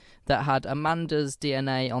apartment that had Amanda's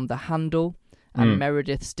DNA on the handle and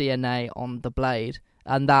Meredith's DNA on the blade.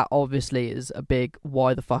 And that obviously is a big,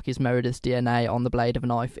 why the fuck is Meredith's DNA on the blade of a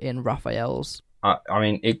knife in Raphael's? I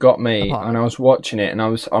mean, it got me, apartment. and I was watching it, and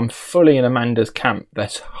I'm fully in Amanda's camp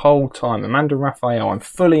this whole time. Amanda and Raphael, I'm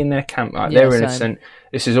fully in their camp. Like, they're innocent.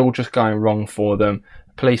 This is all just going wrong for them.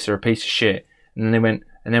 The police are a piece of shit. And then they went,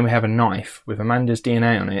 and then we have a knife with Amanda's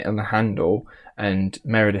DNA on it, on the handle, and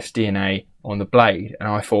Meredith's DNA on the blade. And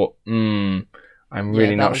I thought, I'm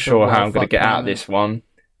really not sure how I'm going to get out of this one.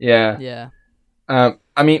 Yeah. Yeah.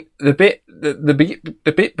 I mean, the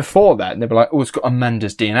bit before that, they were like, "Oh, it's got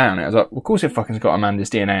Amanda's DNA on it." I was like, well, "Of course, it fucking's got Amanda's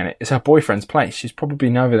DNA on it. It's her boyfriend's place. She's probably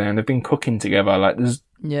been over there, and they've been cooking together. Like, there's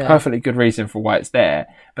perfectly good reason for why it's there."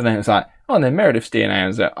 But then it was like, "Oh, and then Meredith's DNA." I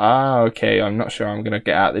was like, okay. I'm not sure I'm going to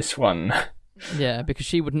get out of this one." Yeah, because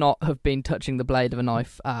she would not have been touching the blade of a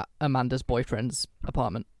knife at Amanda's boyfriend's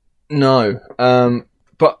apartment. No,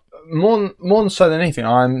 but more so than anything,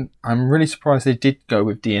 I'm really surprised they did go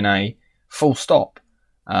with DNA. Full stop.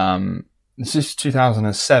 This is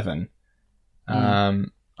 2007.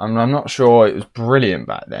 I'm not sure it was brilliant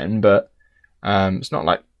back then, but it's not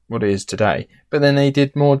like what it is today. But then they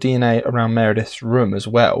did more DNA around Meredith's room as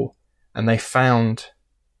well, and they found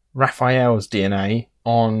Raphael's DNA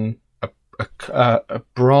on a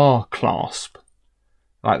bra clasp,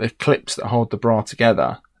 like the clips that hold the bra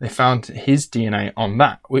together. They found his DNA on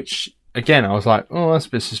that, which again I was like, oh, that's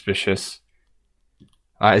a bit suspicious.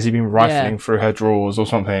 Has he been rifling through her drawers or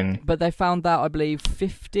something? But they found that, I believe,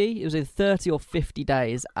 it was either 30 or 50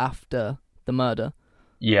 days after the murder.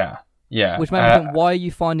 Yeah. Which made me think, why are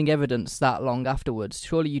you finding evidence that long afterwards?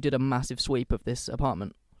 Surely you did a massive sweep of this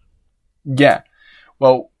apartment. Yeah.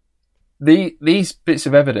 Well, these bits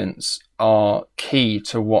of evidence are key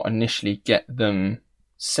to what initially get them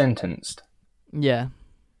sentenced. Yeah.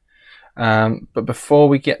 But before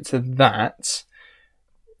we get to that,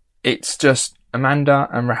 it's just Amanda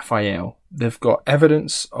and Raphael. They've got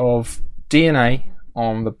evidence of DNA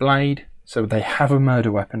on the blade, so they have a murder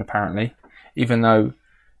weapon apparently, even though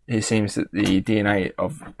it seems that the DNA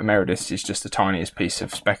of Meredith is just the tiniest piece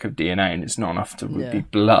of speck of DNA and it's not enough to be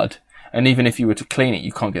blood. And even if you were to clean it,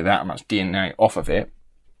 you can't get that much DNA off of it.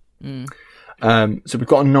 So we've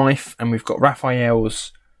got a knife and we've got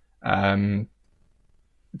Raphael's DNA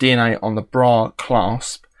on the bra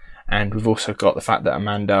clasp, and we've also got the fact that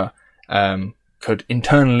Amanda could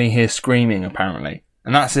internally hear screaming, apparently.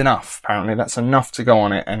 And that's enough, apparently. That's enough to go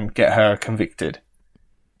on it and get her convicted.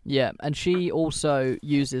 Yeah, and she also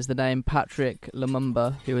uses the name Patrick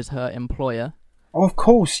Lumumba, who is her employer. Oh, of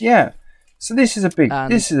course, yeah. So this is a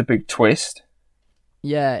big twist.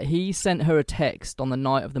 Yeah, he sent her a text on the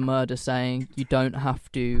night of the murder saying, you don't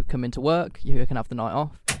have to come into work, you can have the night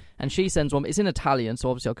off. And she sends one, it's in Italian, so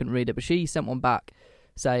obviously I couldn't read it, but she sent one back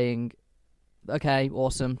saying, okay,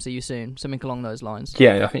 awesome, see you soon. Something along those lines.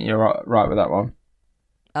 Yeah, I think you're right with that one.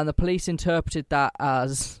 And the police interpreted that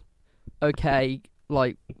as, okay,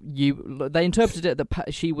 like, they interpreted it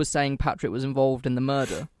that she was saying Patrick was involved in the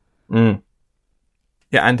murder. Yeah,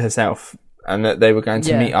 and herself. And that they were going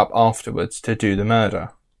to meet up afterwards to do the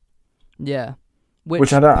murder. Yeah.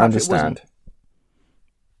 Which I don't understand.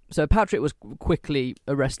 So Patrick was quickly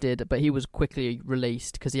arrested, but he was quickly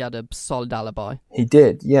released because he had a solid alibi. He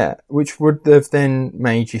did, yeah. Which would have then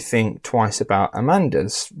made you think twice about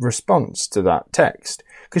Amanda's response to that text.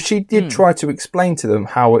 Because she did try to explain to them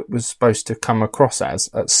how it was supposed to come across as.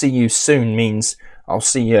 See you soon means I'll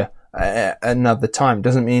see you another time.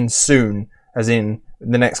 Doesn't mean soon as in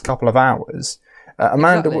the next couple of hours.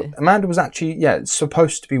 Amanda was actually,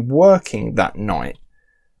 supposed to be working that night.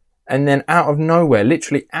 And then out of nowhere,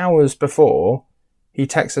 literally hours before, he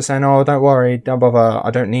texts her saying, oh, don't worry, don't bother,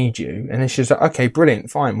 I don't need you. And then she's like, okay, brilliant,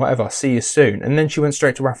 fine, whatever, see you soon. And then she went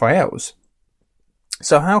straight to Raphael's.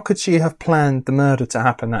 So how could she have planned the murder to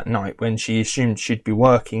happen that night when she assumed she'd be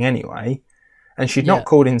working anyway? And she'd not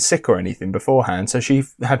called in sick or anything beforehand, so she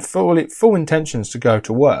had full intentions to go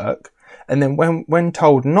to work. And then when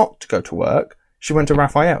told not to go to work, she went to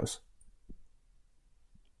Raphael's.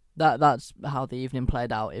 That's how the evening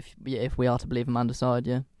played out, if we are to believe Amanda's side,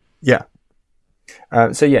 yeah. Yeah.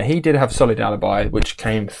 He did have a solid alibi, which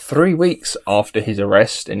came 3 weeks after his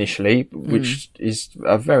arrest initially, which is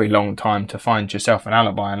a very long time to find yourself an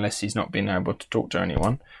alibi unless he's not been able to talk to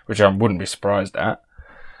anyone, which I wouldn't be surprised at.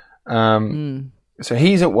 So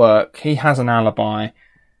he's at work, he has an alibi,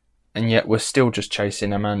 and yet we're still just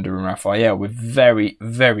chasing Amanda and Raphael with very,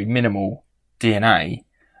 very minimal DNA.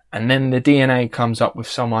 And then the DNA comes up with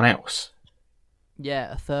someone else.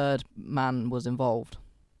 Yeah, a third man was involved.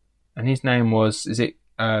 and his name was, is it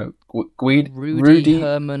Rudy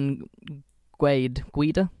Herman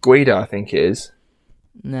Guida? Guida, I think it is.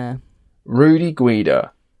 Nah. Rudy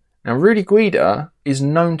Guida. Now, Rudy Guida is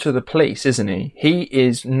known to the police, isn't he? He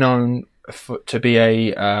is known to be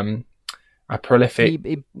a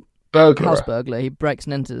prolific burglar. House burglar. He breaks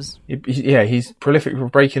and enters. He's prolific for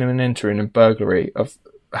breaking and entering and burglary of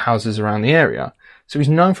houses around the area. So he's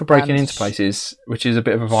known for breaking into places, which is a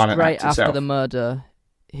bit of a violent act itself. Straight after the murder,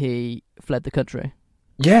 he fled the country.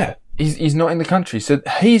 Yeah, he's not in the country. So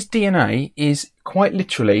his DNA is quite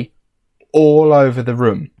literally all over the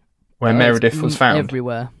room where Meredith was found.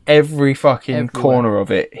 Everywhere. Every fucking corner of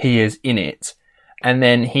it, he is in it. And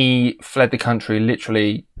then he fled the country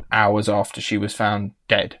literally hours after she was found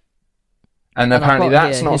dead. And apparently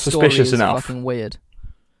that's not suspicious enough. Fucking weird.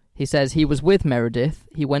 He says he was with Meredith.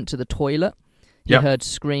 He went to the toilet. He heard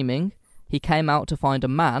screaming. He came out to find a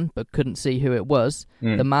man, but couldn't see who it was.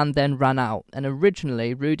 The man then ran out. And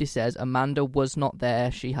originally, Rudy says Amanda was not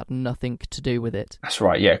there. She had nothing to do with it. That's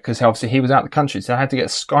right, yeah, because obviously he was out of the country, so they had to get a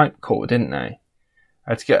Skype call, didn't they?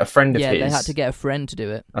 Had to get a friend of his. Yeah, they had to get a friend to do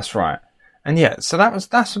it. That's right. And yeah, so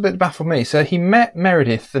that's a bit baffled me. So he met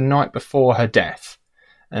Meredith the night before her death.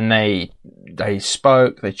 And they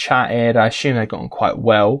spoke, they chatted. I assume they got on quite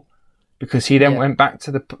well. Because he then went back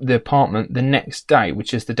to the apartment the next day,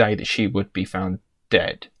 which is the day that she would be found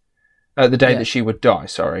dead. The day that she would die,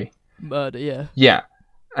 sorry. Murder, yeah. Yeah.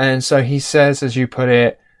 And so he says, as you put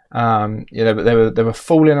it, they were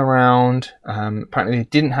fooling around. Apparently they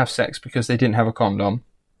didn't have sex because they didn't have a condom.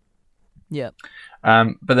 Yeah.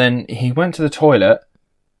 But then he went to the toilet,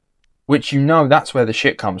 which that's where the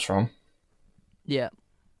shit comes from. Yeah.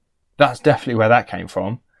 That's definitely where that came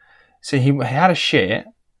from. So he had a shit.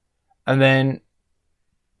 And then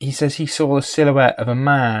he says he saw the silhouette of a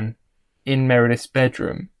man in Meredith's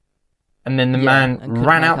bedroom. And then the man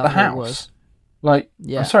ran out the house.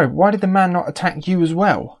 I'm sorry, why did the man not attack you as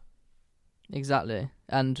well? Exactly.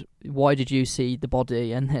 And why did you see the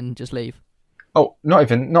body and then just leave? Oh,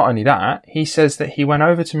 not only that. He says that he went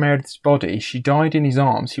over to Meredith's body. She died in his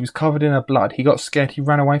arms. He was covered in her blood. He got scared. He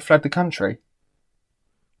ran away, fled the country.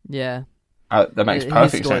 Yeah. That makes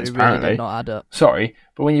perfect sense, apparently. Really did not add up. Sorry,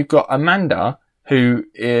 but when you've got Amanda, who,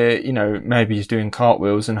 maybe is doing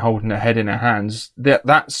cartwheels and holding her head in her hands,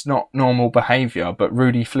 that's not normal behaviour, but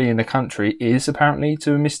Rudy fleeing the country is, apparently, to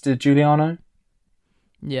Mr. Giuliano.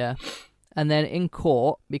 Yeah. And then in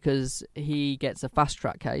court, because he gets a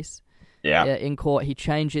fast-track case, in court he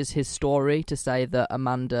changes his story to say that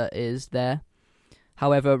Amanda is there.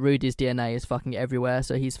 However, Rudy's DNA is fucking everywhere,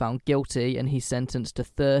 so he's found guilty and he's sentenced to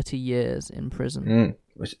 30 years in prison.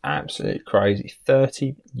 Which is absolutely crazy.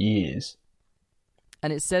 30 years.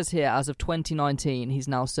 And it says here, as of 2019, he's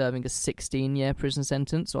now serving a 16-year prison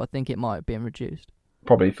sentence, so I think it might have been reduced.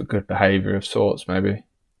 Probably for good behaviour of sorts, maybe.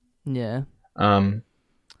 Yeah.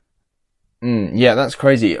 Yeah, that's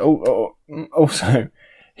crazy. Also,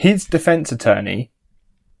 his defence attorney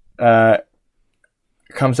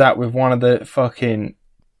comes out with one of the fucking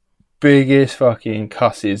biggest fucking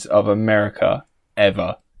cusses of America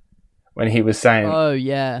ever when he was saying... Oh,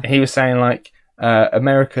 yeah. He was saying,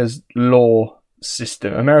 America's law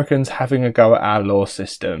system, Americans having a go at our law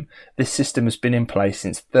system. This system has been in place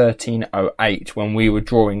since 1308 when we were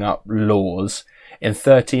drawing up laws. In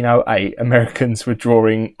 1308, Americans were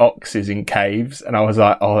drawing oxes in caves, and I was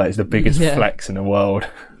like, oh, that is the biggest flex in the world.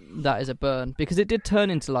 That is a burn, because it did turn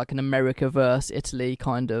into an America versus Italy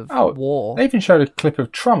kind of war. They even showed a clip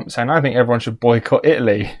of Trump saying, I think everyone should boycott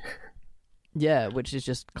Italy. Yeah, which is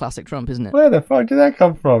just classic Trump, isn't it? Where the fuck did that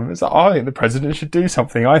come from? It's I think the president should do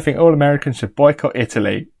something. I think all Americans should boycott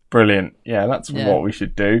Italy. Brilliant. Yeah, that's what we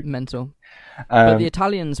should do. Mental. But the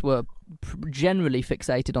Italians were generally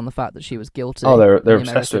fixated on the fact that she was guilty. Oh, they're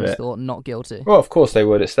obsessed with it. Thought not guilty. Well, of course they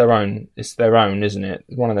would. It's their own, isn't it?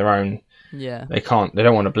 It's one of their own. Yeah. They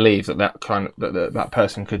don't want to believe that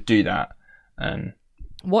person could do that. And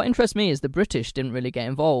what interests me is the British didn't really get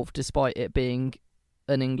involved, despite it being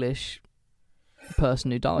an English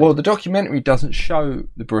person who died. Well, the documentary doesn't show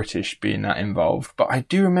the British being that involved, but I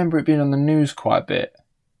do remember it being on the news quite a bit.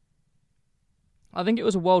 I think it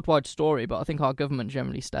was a worldwide story, but I think our government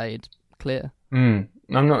generally stayed clear. I'm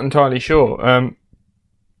not entirely sure.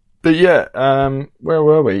 But yeah, where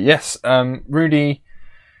were we? Yes, Rudy...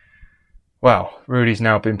 Well, Rudy's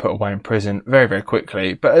now been put away in prison very, very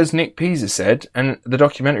quickly. But as Nick Pisa said, and the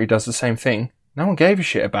documentary does the same thing, no one gave a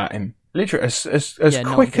shit about him. Literally, as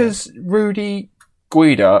quick as Rudy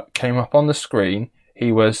Guida came up on the screen,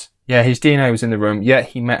 he was, his DNA was in the room. Yeah,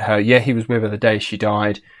 he met her. Yeah, he was with her the day she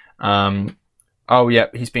died.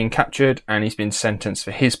 He's been captured and he's been sentenced for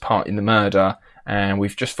his part in the murder. and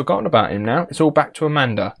we've just forgotten about him now. It's all back to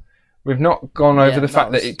Amanda. We've not gone over the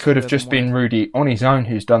fact that it could have just been Rudy on his own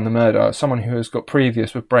who's done the murder, someone who has got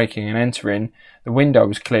previous with breaking and entering. The window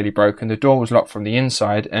was clearly broken, the door was locked from the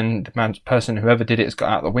inside, and the person, whoever did it, has got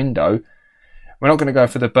out the window. We're not going to go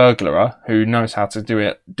for the burglar who knows how to do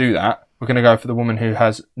that. We're going to go for the woman who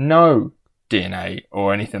has no DNA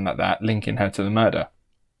or anything like that linking her to the murder.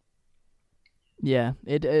 Yeah,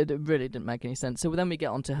 it really didn't make any sense. So then we get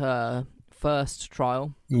on to her first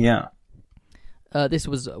trial. Yeah. This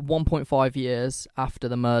was 1.5 years after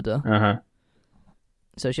the murder. Uh-huh.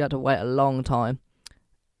 So she had to wait a long time.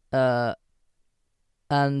 And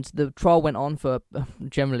the trial went on for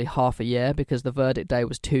generally half a year because the verdict day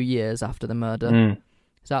was 2 years after the murder.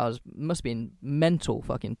 So that must have been mental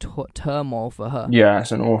fucking turmoil for her. Yeah,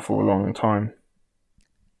 it's an awful long time.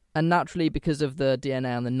 And naturally, because of the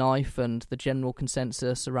DNA on the knife and the general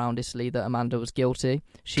consensus around Italy that Amanda was guilty,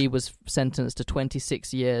 she was sentenced to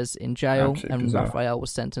 26 years in jail, and bizarre. Raphael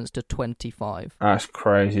was sentenced to 25. That's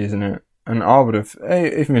crazy, isn't it? And I would have,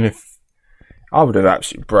 I would have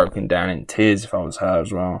absolutely broken down in tears if I was her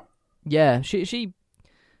as well. Yeah, she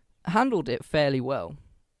handled it fairly well.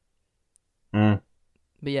 But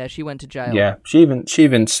yeah, she went to jail. Yeah, she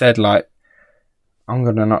even said, like, I'm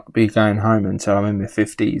going to not be going home until I'm in my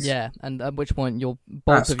 50s. Yeah, and at which point your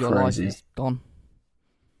bulk of your life is gone.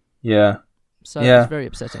 Yeah. So it's very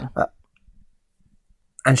upsetting.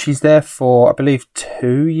 And she's there for, I believe,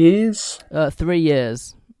 2 years? 3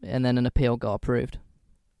 years, and then an appeal got approved.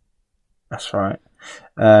 That's right.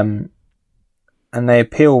 And they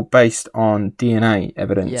appeal based on DNA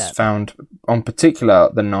evidence found on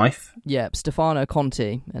particular the knife. Yeah, Stefano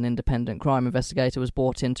Conti, an independent crime investigator, was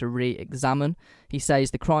brought in to re-examine. He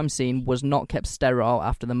says the crime scene was not kept sterile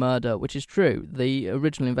after the murder, which is true. The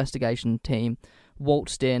original investigation team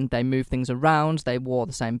waltzed in, they moved things around, they wore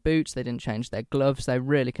the same boots, they didn't change their gloves, they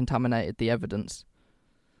really contaminated the evidence.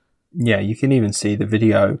 Yeah, you can even see the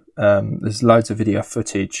video. There's loads of video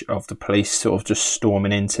footage of the police sort of just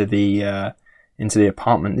storming into the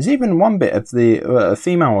apartment. There's even one bit of the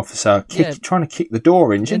female officer trying to kick the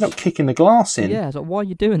door in. She ended up kicking the glass in. Yeah, so why are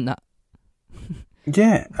you doing that?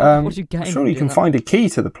 Yeah, what you gain? Surely you can find a key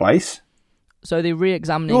to the place. So the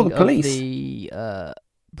re-examining of the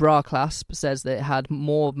bra clasp says that it had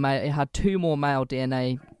two more male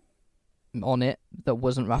DNA on it that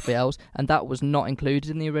wasn't Raphael's, and that was not included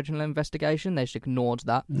in the original investigation. They just ignored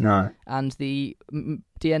that. No. And the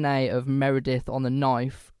DNA of Meredith on the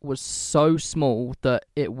knife was so small that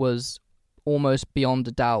it was almost beyond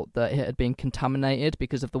a doubt that it had been contaminated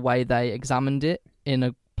because of the way they examined it in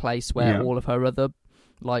a place where all of her other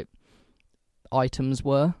items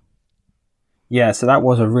were. Yeah, so that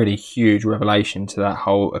was a really huge revelation to that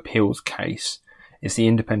whole appeals case. Is the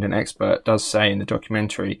independent expert does say in the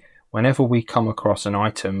documentary, whenever we come across an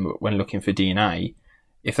item when looking for DNA,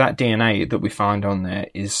 if that DNA that we find on there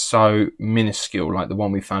is so minuscule, like the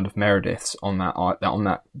one we found of Meredith's on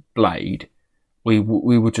that blade, we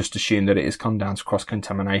would just assume that it has come down to cross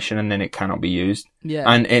contamination and then it cannot be used. Yeah.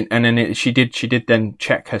 And then she did then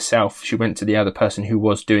check herself. She went to the other person who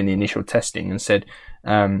was doing the initial testing and said,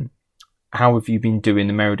 "How have you been doing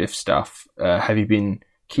the Meredith stuff? Have you been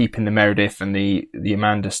keeping the Meredith and the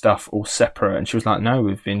Amanda stuff all separate?" And she was like, "No,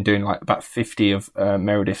 we've been doing like about 50 of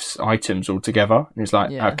Meredith's items all together." And it's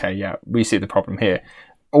like, okay, yeah, we see the problem here.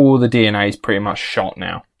 All the DNA is pretty much shot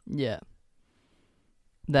now. Yeah.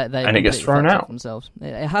 And it gets thrown out. Themselves.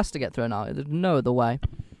 It has to get thrown out. There's no other way.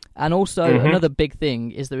 And also, another big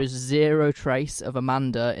thing is there is zero trace of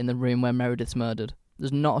Amanda in the room where Meredith's murdered.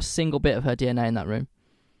 There's not a single bit of her DNA in that room.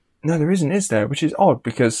 No, there isn't, is there? Which is odd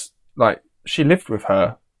because, like, she lived with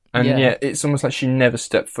her. And yet it's almost like she never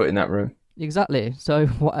stepped foot in that room. Exactly. So,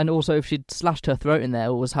 and also if she'd slashed her throat in there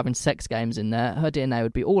or was having sex games in there, her DNA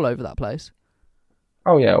would be all over that place.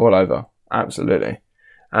 Oh yeah, all over. Absolutely.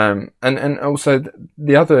 And also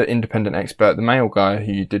the other independent expert, the male guy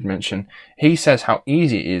who you did mention, he says how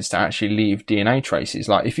easy it is to actually leave DNA traces.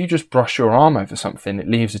 Like if you just brush your arm over something, it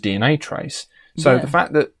leaves a DNA trace. So the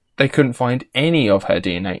fact that they couldn't find any of her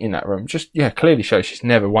DNA in that room just clearly shows she's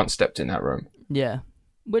never once stepped in that room. Yeah.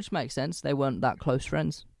 Which makes sense. They weren't that close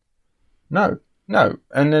friends. No.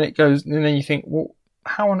 And then then you think, well,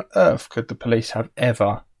 how on earth could the police have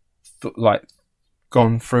ever,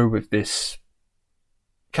 gone through with this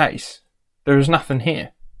case? There is nothing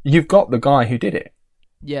here. You've got the guy who did it.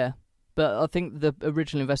 Yeah. But I think the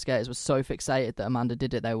original investigators were so fixated that Amanda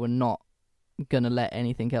did it, they were not going to let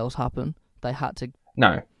anything else happen. They had to...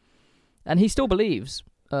 No. And he still believes,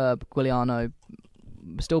 Giuliano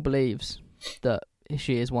still believes that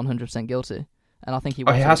she is 100% guilty, and I think he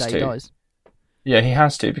will until the day he dies. Yeah, he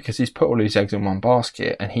has to, because he's put all his eggs in one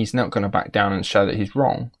basket, and he's not going to back down and show that he's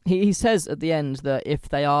wrong. He says at the end that if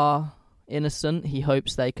they are innocent, he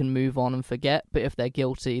hopes they can move on and forget, but if they're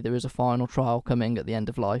guilty, there is a final trial coming at the end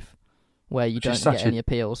of life where you don't get any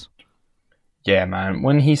appeals. Yeah, man.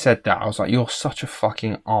 When he said that, I was like, you're such a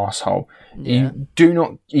fucking arsehole. Yeah.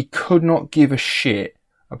 He could not give a shit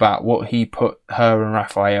about what he put her and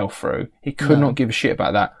Raphael through. He could not give a shit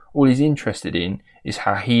about that. All he's interested in is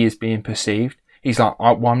how he is being perceived. He's like,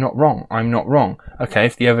 I'm not wrong. I'm not wrong. Okay,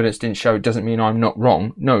 if the evidence didn't show, it doesn't mean I'm not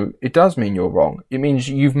wrong. No, it does mean you're wrong. It means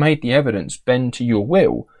you've made the evidence bend to your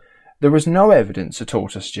will. There was no evidence at all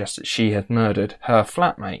to suggest that she had murdered her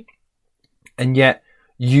flatmate. And yet,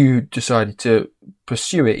 you decided to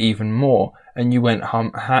pursue it even more, and you went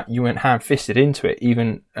ham-fisted into it,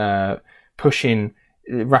 even pushing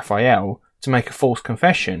Raphael to make a false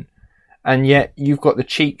confession. And yet you've got the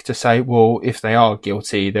cheek to say, well, if they are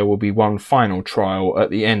guilty, there will be one final trial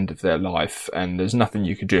at the end of their life, and there's nothing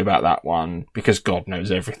you can do about that one because God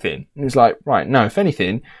knows everything. And it's like, right, no, if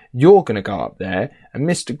anything, you're going to go up there and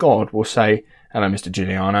Mr. God will say, hello, Mr.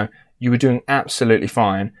 Giuliano, you were doing absolutely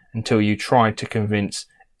fine until you tried to convince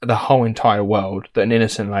the whole entire world that an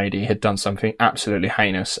innocent lady had done something absolutely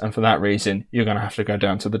heinous, and for that reason, you're going to have to go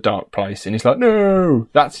down to the dark place. And he's like, no,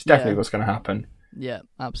 that's definitely what's going to happen. Yeah,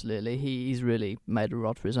 absolutely. He's really made a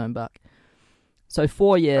rod for his own back. So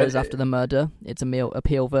 4 years after the murder, it's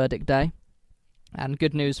appeal verdict day. And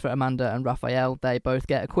good news for Amanda and Raphael, they both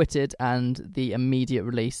get acquitted and the immediate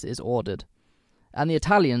release is ordered. And the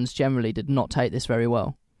Italians generally did not take this very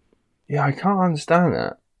well. Yeah, I can't understand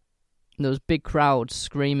that. There was big crowds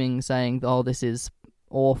screaming, saying, oh, this is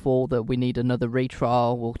awful, that we need another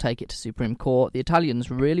retrial, we'll take it to Supreme Court. The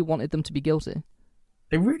Italians really wanted them to be guilty.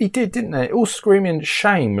 They really did, didn't they? All screaming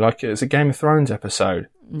shame, like it was a Game of Thrones episode.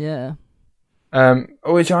 Yeah.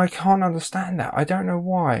 Which I can't understand that. I don't know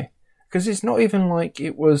why. Because it's not even like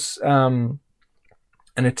it was an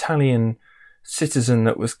Italian citizen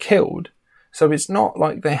that was killed. So it's not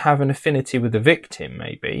like they have an affinity with the victim,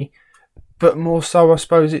 maybe. But more so, I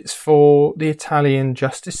suppose it's for the Italian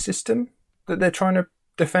justice system that they're trying to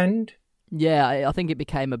defend. Yeah, I think it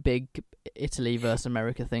became a big Italy versus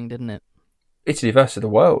America thing, didn't it? Italy versus the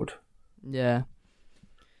world. Yeah.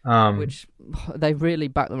 Which, they really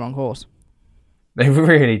backed the wrong horse. They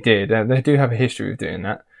really did. They do have a history of doing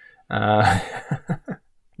that.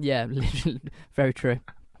 Yeah, very true.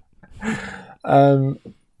 But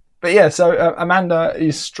yeah, so Amanda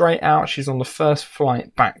is straight out. She's on the first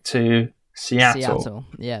flight back to Seattle.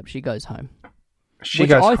 Yeah, she goes home.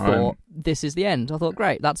 I thought, this is the end. I thought,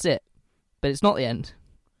 great, that's it. But it's not the end.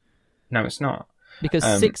 No, it's not. Because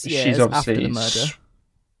 6 years after the murder...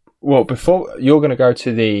 Well, before... You're going to go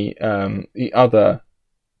to the other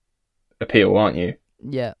appeal, aren't you?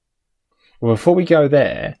 Yeah. Well, before we go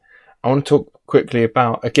there, I want to talk quickly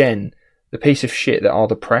about, again, the piece of shit that are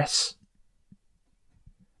the press.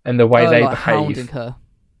 And the way they behave. Hounding her.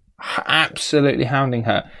 Absolutely hounding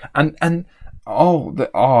her. And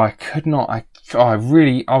I could not...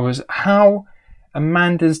 How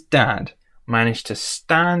Amanda's dad managed to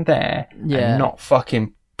stand there and not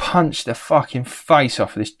fucking punch the fucking face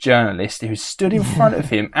off of this journalist who stood in front of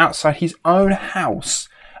him outside his own house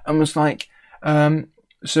and was like,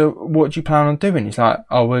 so what do you plan on doing? He's like,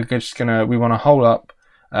 oh, we want to hole up,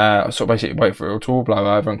 sort of basically wait for it to all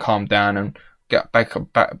blow over and calm down and get back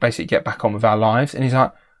on with our lives. And he's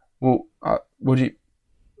like, well, are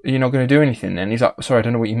you not going to do anything then? He's like, sorry, I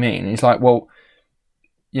don't know what you mean. And he's like, well,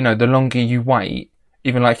 you know, the longer you wait,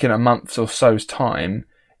 even like in a month or so's time,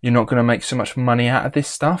 you're not going to make so much money out of this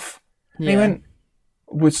stuff. Yeah. And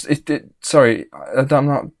he went, sorry,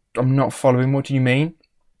 I'm not following. What do you mean?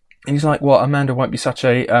 And he's like, well, Amanda won't be such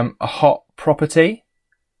a hot property.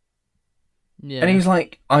 Yeah. And he was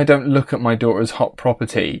like, I don't look at my daughter as hot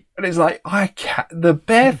property. And it's like, the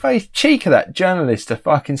barefaced cheek of that journalist to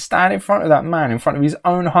fucking stand in front of that man in front of his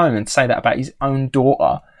own home and say that about his own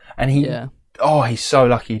daughter. And he's so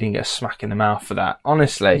lucky he didn't get a smack in the mouth for that.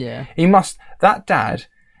 Honestly, that dad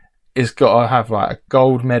has got to have like a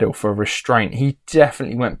gold medal for restraint. He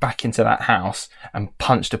definitely went back into that house and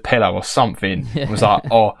punched a pillow or something and was like,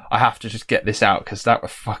 oh, I have to just get this out because that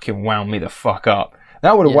would fucking wound me the fuck up.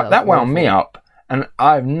 That would have that wound me up, and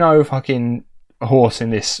I have no fucking horse in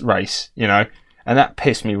this race, you know. And that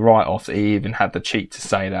pissed me right off that he even had the cheek to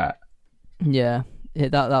say that. Yeah,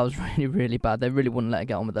 that was really, really bad. They really wouldn't let her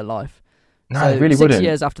get on with their life. No, they really wouldn't. 6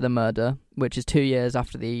 years after the murder, which is 2 years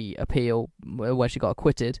after the appeal where she got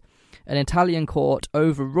acquitted, an Italian court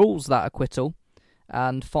overrules that acquittal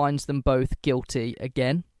and finds them both guilty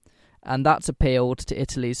again, and that's appealed to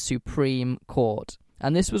Italy's Supreme Court.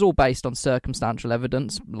 And this was all based on circumstantial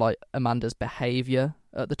evidence, like Amanda's behaviour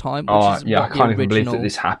at the time. I can't even believe that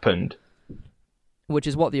this happened. Which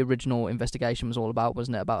is what the original investigation was all about,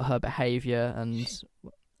 wasn't it? About her behaviour and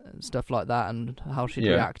stuff like that, and how she'd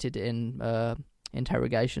reacted in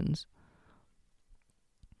interrogations.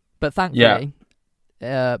 But thankfully,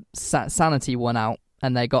 sanity won out,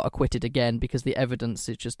 and they got acquitted again because the evidence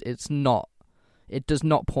it does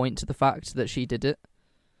not point to the fact that she did it.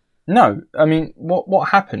 No, I mean, what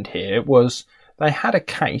happened here was they had a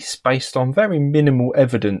case based on very minimal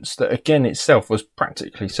evidence that, again, itself was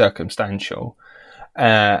practically circumstantial.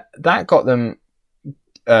 That got them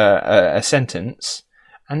a sentence,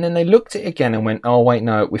 and then they looked at it again and went, oh, wait,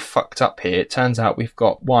 no, we fucked up here. It turns out we've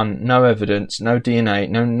got no evidence, no DNA,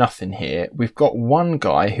 no nothing here. We've got one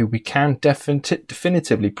guy who we can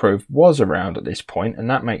definitively prove was around at this point, and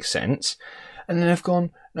that makes sense. And then they've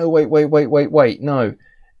gone, no, wait, no.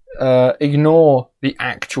 Ignore the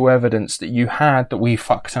actual evidence that you had that we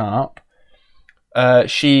fucked up.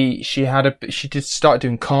 She did start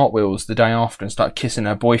doing cartwheels the day after and started kissing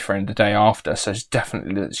her boyfriend the day after, so it's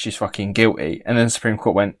definitely that she's fucking guilty. And then the Supreme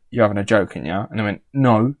Court went, you're having a joke, aren't you? And I went,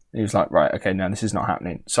 no. And he was like, right, okay, no, this is not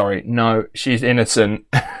happening. Sorry, no, she's innocent.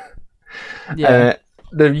 Yeah.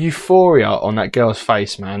 The euphoria on that girl's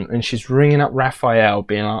face, man, and she's ringing up Raphael,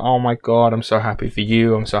 being like, oh my god, I'm so happy for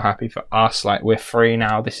you, I'm so happy for us, like, we're free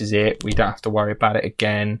now, this is it, we don't have to worry about it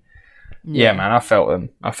again. Yeah, man, I felt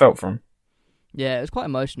for them. Yeah, it was quite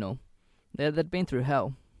emotional. They'd been through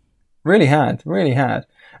hell. Really had.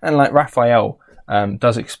 And like Raphael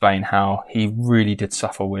does explain how he really did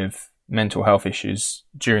suffer with mental health issues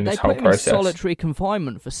during this whole process. They put him in solitary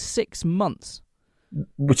confinement for 6 months.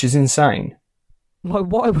 Which is insane. Like,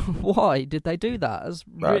 why did they do that?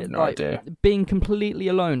 I have no idea. Being completely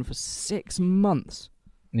alone for 6 months.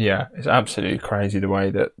 Yeah, it's absolutely crazy the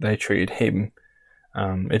way that they treated him.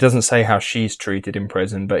 It doesn't say how she's treated in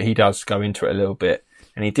prison, but he does go into it a little bit.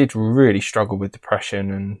 And he did really struggle with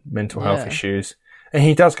depression and mental health issues. And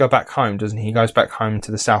he does go back home, doesn't he? He goes back home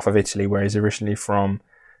to the south of Italy, where he's originally from.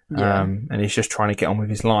 And he's just trying to get on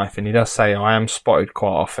with his life. And he does say, I am spotted quite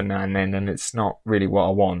often now and then, and it's not really what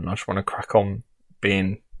I want. I just want to crack on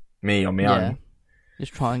being me on my own.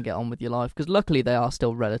 Just try and get on with your life. Because luckily they are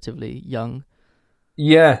still relatively young.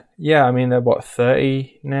 Yeah. I mean, they're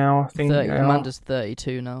 30 now, I think. Amanda's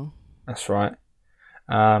 32 now. That's right.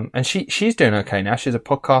 And she's doing okay now. She's a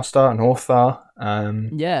podcaster, an author.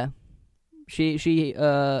 She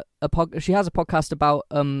has a podcast about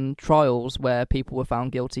trials where people were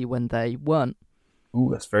found guilty when they weren't. Ooh,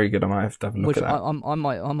 that's very good. I might have to have a look at that. I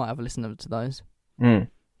might have a listen to those.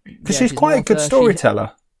 Because she's quite a good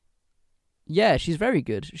storyteller. She's very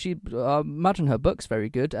good. I imagine her book's very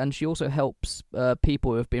good, and she also helps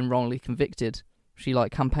people who have been wrongly convicted. She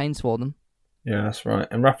campaigns for them. Yeah, that's right.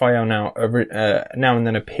 And Raphael now and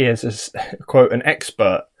then appears as, quote, an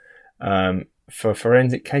expert for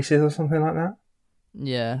forensic cases or something like that.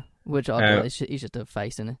 Yeah, which he's just a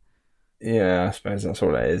face, isn't he? Yeah, I suppose that's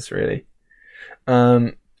all it is, really.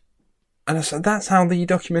 And so that's how the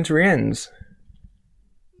documentary ends.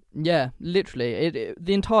 Yeah, literally.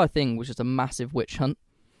 The entire thing was just a massive witch hunt.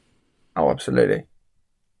 Oh, absolutely.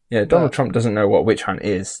 Yeah, Donald Trump doesn't know what witch hunt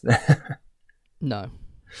is. No.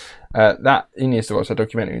 That he needs to watch the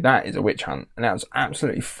documentary. That is a witch hunt, and that was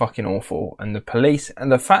absolutely fucking awful. And the police,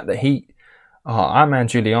 and the fact that our man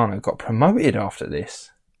Giuliano got promoted after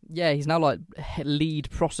this. Yeah, he's now lead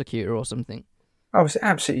prosecutor or something. Oh, it's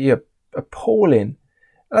absolutely appalling.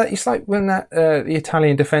 It's like when that the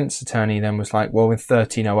Italian defence attorney then was like, well, in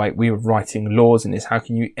 1308 we were writing laws in this. How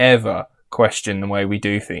can you ever question the way we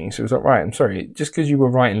do things? So it was like, right, I'm sorry, just because you were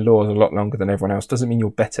writing laws a lot longer than everyone else doesn't mean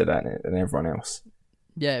you're better than everyone else.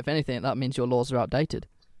 Yeah, if anything, that means your laws are outdated.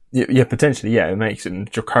 Yeah, potentially, yeah. It makes them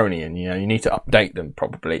draconian, you need to update them,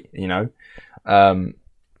 probably, and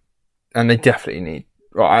they definitely need,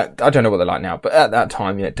 well, I don't know what they're like now, but at that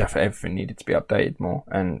time, yeah, definitely everything needed to be updated more,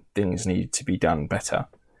 and things needed to be done better.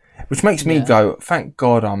 Which makes me go, thank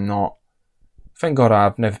God I've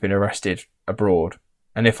never been arrested abroad.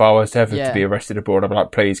 And if I was ever to be arrested abroad, I'd be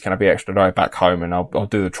like, please, can I be extradited back home, and I'll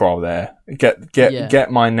do the trial there.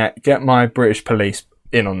 Get my British police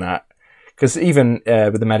in on that. Because even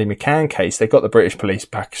with the Maddie McCann case, they got the British police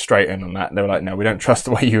back straight in on that. And they were like, no, we don't trust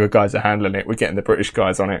the way you guys are handling it. We're getting the British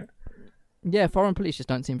guys on it. Yeah, foreign police just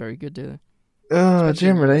don't seem very good, do they?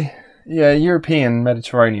 Generally. Yeah, European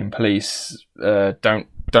Mediterranean police don't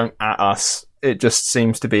at us. It just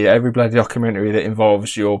seems to be every bloody documentary that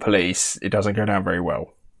involves your police, it doesn't go down very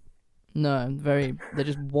well. No, they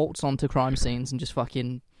just waltz onto crime scenes and just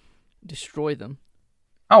fucking destroy them.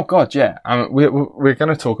 Oh God, yeah. We're going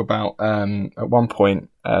to talk about at one point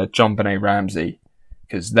John Benet Ramsey,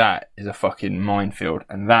 because that is a fucking minefield,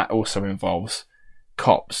 and that also involves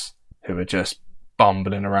cops who are just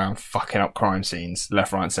bumbling around, fucking up crime scenes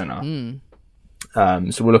left, right, and centre.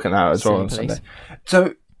 So we'll look at that as well on Sunday.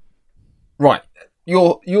 So, right,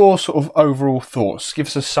 your sort of overall thoughts. Give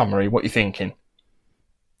us a summary. What you're thinking?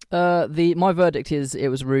 My verdict is it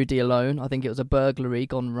was Rudy alone. I think it was a burglary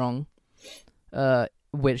gone wrong,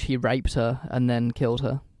 which he raped her and then killed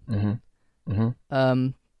her.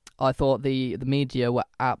 I thought the media were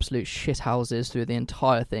absolute shithouses through the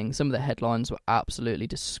entire thing. Some of the headlines were absolutely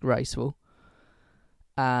disgraceful.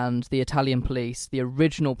 And the Italian police, the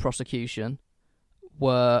original prosecution,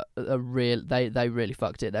 were they really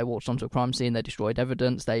fucked it. They walked onto a crime scene, they destroyed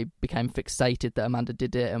evidence, they became fixated that Amanda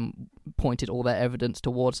did it and pointed all their evidence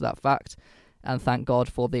towards that fact. And thank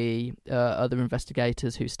God for the other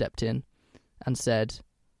investigators who stepped in and said,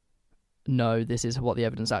 no, this is what the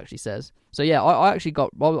evidence actually says. So yeah,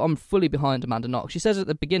 I'm fully behind Amanda Knox. She says at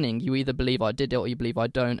the beginning, you either believe I did it or you believe I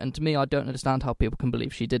don't. And to me, I don't understand how people can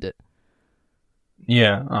believe she did it.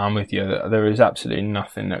 Yeah, I'm with you. There is absolutely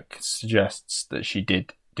nothing that suggests that she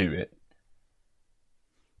did do it.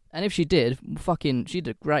 And if she did, she did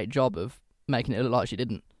a great job of making it look like she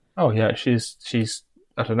didn't. Oh yeah, she's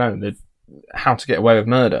I don't know, How to Get Away with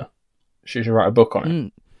Murder. She should write a book on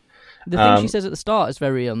it. The thing she says at the start is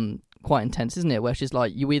very quite intense, isn't it? Where she's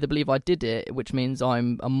like, you either believe I did it, which means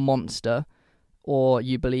I'm a monster, or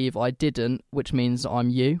you believe I didn't, which means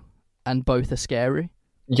I'm you, and both are scary.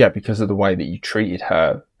 Yeah, because of the way that you treated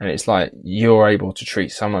her. And it's like, you're able to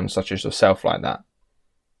treat someone such as yourself like that.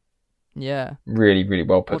 Yeah. Really, really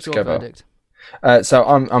well put What's together. Your verdict? So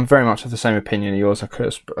I'm very much of the same opinion as yours. I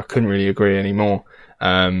couldn't really agree anymore.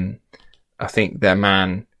 I think their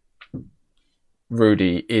man,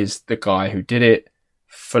 Rudy, is the guy who did it,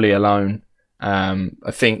 fully alone.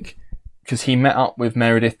 I think because he met up with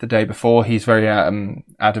Meredith the day before, he's very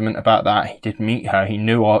adamant about that. He did meet her. He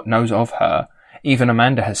knows of her. Even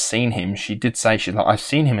Amanda has seen him. She did say, she's like, I've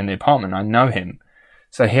seen him in the apartment. I know him.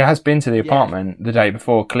 So he has been to the apartment the day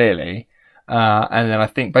before, clearly. And then I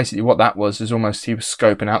think basically what that was is almost he was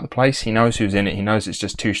scoping out the place. He knows who's in it. He knows it's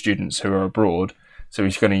just two students who are abroad. So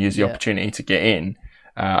he's going to use the opportunity to get in.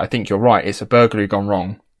 I think you're right. It's a burglary gone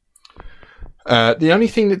wrong. The only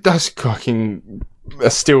thing that does fucking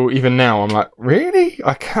still, even now, I'm like, really?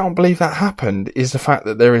 I can't believe that happened, is the fact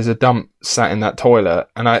that there is a dump sat in that toilet.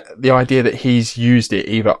 And the idea that he's used it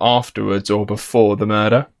either afterwards or before the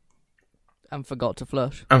murder. And forgot to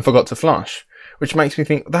flush. Which makes me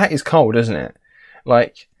think, that is cold, isn't it?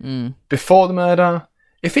 Like, before the murder,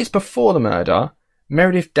 if it's before the murder,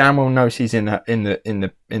 Meredith damn well knows he's in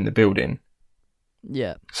the building.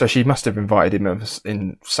 Yeah. So she must have invited him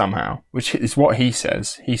in somehow, which is what he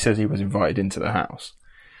says. He says he was invited into the house.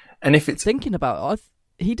 And if it's... Thinking about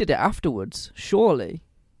it, he did it afterwards, surely.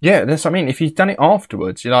 Yeah, that's what I mean. If he's done it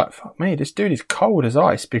afterwards, you're like, fuck me, this dude is cold as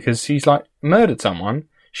ice, because he's like murdered someone.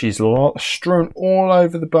 She's strewn all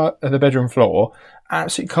over the bedroom floor,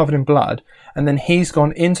 absolutely covered in blood. And then he's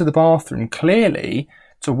gone into the bathroom, clearly,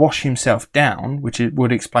 to wash himself down, which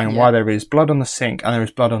would explain why there is blood on the sink and there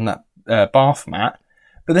is blood on that bath mat.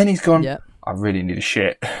 But then he's gone, I really need a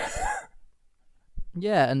shit.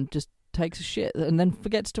 Yeah, and just takes a shit and then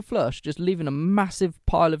forgets to flush, just leaving a massive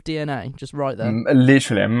pile of DNA just right there.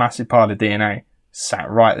 Literally a massive pile of DNA sat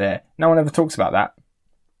right there. No one ever talks about that.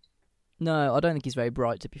 No, I don't think he's very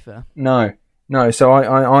bright, to be fair. No. So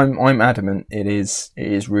I'm adamant it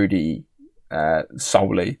is Rudy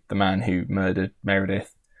solely the man who murdered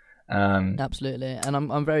Meredith. Absolutely, and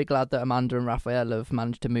I'm very glad that Amanda and Raphael have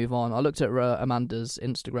managed to move on. I looked at Amanda's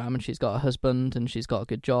Instagram, and she's got a husband, and she's got a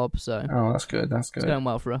good job. So that's good. It's going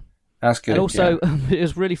well for her. That's good. And also, it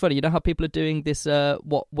was really funny. You know how people are doing this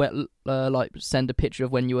like send a picture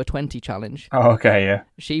of when you were 20 challenge. Oh, okay, yeah.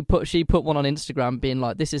 She put one on Instagram, being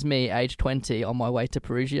like, "This is me, age 20, on my way to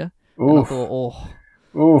Perugia." Oof. And I thought,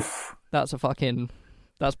 oof,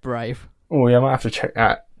 that's brave. Oh yeah, I might have to check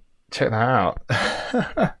that out.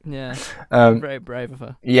 Yeah, very brave of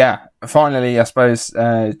her. Yeah, finally, I suppose,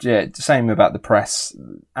 same about the press.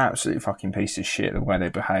 Absolute fucking piece of shit the way they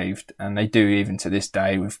behaved, and they do even to this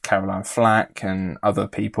day with Caroline Flack and other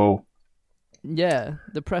people. Yeah,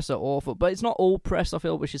 the press are awful, but it's not all press. I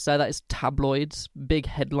feel we should say that it's tabloids, big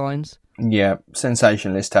headlines. Yeah,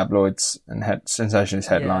 sensationalist tabloids and sensationalist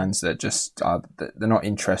headlines that just they're not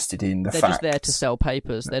interested in the facts. They're just there to sell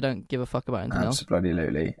papers. They don't give a fuck about anything else.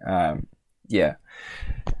 Absolutely. Yeah.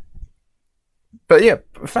 But yeah,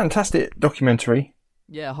 fantastic documentary.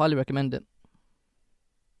 Yeah, highly recommend it.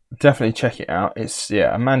 Definitely check it out. It's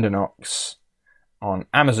Amanda Knox. on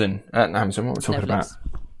Amazon. Amazon, what we're talking Netflix. about?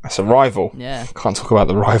 That's a rival. Yeah. Can't talk about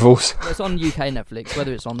the rivals. Well, it's on UK Netflix.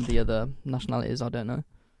 Whether it's on the other nationalities, I don't know.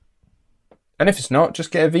 And if it's not,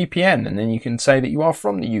 just get a VPN, and then you can say that you are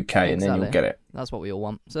from the UK, and then you'll get it. That's what we all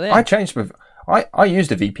want. So yeah. I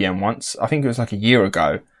used a VPN once. I think it was like a year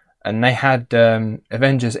ago, and they had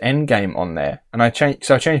Avengers Endgame on there, and I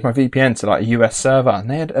changed my VPN to like a US server,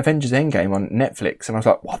 and they had Avengers Endgame on Netflix, and I was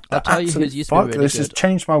like, "What the absolute fuck? This has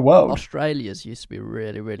changed my world." Australia's used to be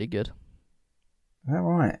really, really good. Is that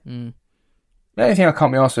right? Mm. The only thing I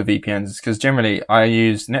can't be asked for VPNs is because generally I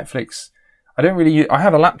use Netflix. I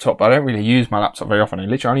have a laptop, but I don't really use my laptop very often. I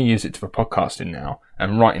literally only use it for podcasting now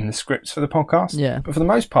and writing the scripts for the podcast. Yeah. But for the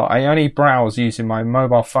most part, I only browse using my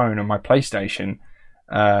mobile phone and my PlayStation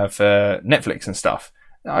for Netflix and stuff.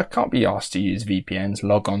 I can't be asked to use VPNs,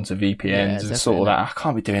 log on to VPNs and sort of that. I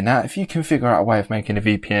can't be doing that. If you can figure out a way of making a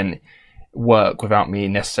VPN work without me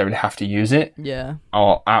necessarily have to use it,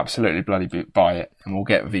 I'll absolutely bloody buy it, and we'll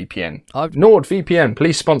get a VPN. NordVPN,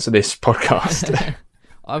 please sponsor this podcast.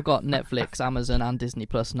 I've got Netflix, Amazon, and Disney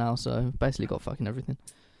Plus now, so basically got fucking everything.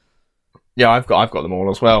 Yeah, I've got them all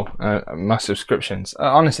as well. My subscriptions.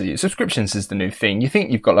 Honestly, subscriptions is the new thing. You think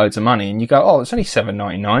you've got loads of money, and you go, "Oh, it's only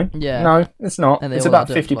 $7.99." Yeah. No, it's not. It's about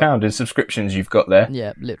 £50 in subscriptions you've got there.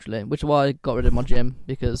 Yeah, literally. Which is why I got rid of my gym,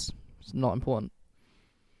 because it's not important.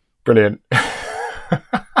 Brilliant.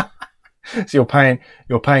 So you're paying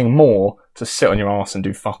more to sit on your arse and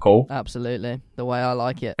do fuck all. Absolutely, the way I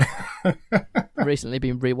like it. Recently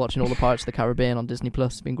been rewatching all the Pirates of the Caribbean on Disney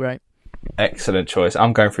Plus. It's been great. Excellent choice.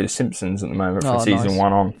 I'm going through The Simpsons at the moment from season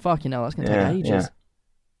 1 on. Fucking hell, that's gonna take ages.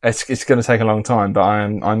 Yeah. It's going to take a long time, but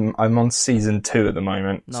I'm on season 2 at the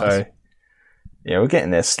moment. Nice. So yeah, we're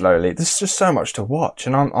getting there slowly. There's just so much to watch,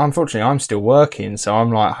 and unfortunately I'm still working, so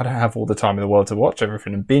I'm like, I don't have all the time in the world to watch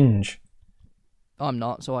everything and binge. I'm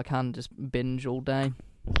not, so I can just binge all day.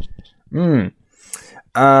 But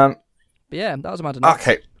yeah, that was Amanda Knox.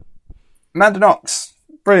 Okay. Amanda Knox.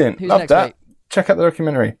 Brilliant. Who's Love next that. week? Check out the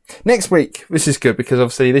documentary. Next week, this is good because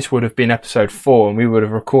obviously this would have been episode 4 and we would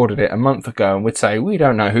have recorded it a month ago and we'd say, we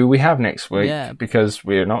don't know who we have next week because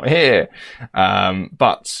we're not here.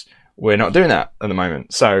 But we're not doing that at the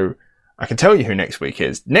moment. So I can tell you who next week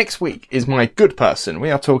is. Next week is my good person.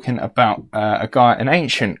 We are talking about a guy, an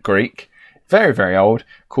ancient Greek, very, very old,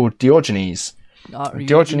 called Diogenes.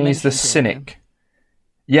 Diogenes the Cynic.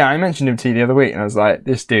 Yeah, I mentioned him to you the other week and I was like,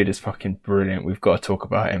 this dude is fucking brilliant. We've got to talk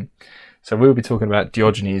about him. So we'll be talking about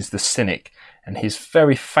Diogenes the Cynic and his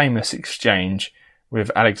very famous exchange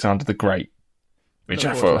with Alexander the Great, which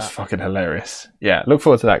I thought was fucking hilarious. Yeah, look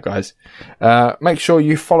forward to that, guys. Make sure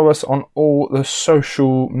you follow us on all the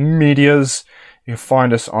social medias. You can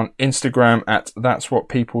find us on Instagram at That's What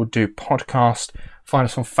People Do Podcast. Find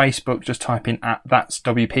us on Facebook, just type in at That's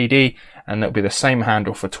WPD, and that'll be the same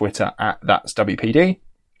handle for Twitter at That's WPD.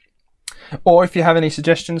 Or if you have any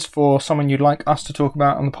suggestions for someone you'd like us to talk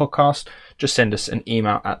about on the podcast, just send us an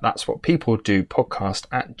email at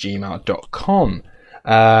that'swhatpeopledopodcast@gmail.com.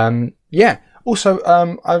 Yeah. Also,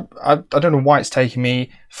 I don't know why it's taken me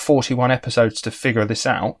 41 episodes to figure this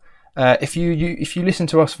out. If you listen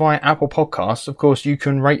to us via Apple Podcasts, of course, you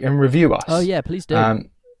can rate and review us. Oh yeah, please do.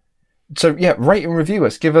 So yeah, rate and review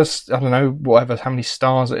us. Give us, I don't know, whatever, how many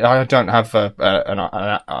stars. I don't have an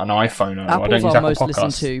iPhone. Apple's I don't use our Apple most Podcasts.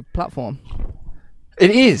 listened to platform.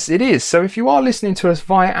 It is. So if you are listening to us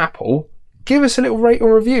via Apple, give us a little rate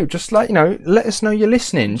or review. Just like, let us know you're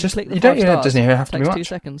listening. Just click the you don't 5 even stars. doesn't even have to be Takes much. 2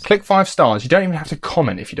 seconds. Click 5 stars. You don't even have to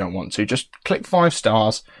comment if you don't want to. Just click 5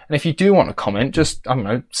 stars. And if you do want to comment, just I don't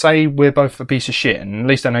know, say we're both a piece of shit, and at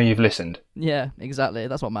least I know you've listened. Yeah, exactly.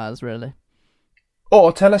 That's what matters, really.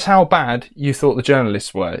 Or tell us how bad you thought the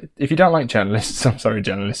journalists were. If you don't like journalists, I'm sorry,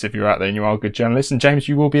 journalists, if you're out there and you are a good journalist, and James,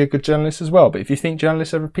 you will be a good journalist as well. But if you think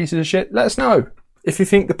journalists are pieces of shit, let us know. If you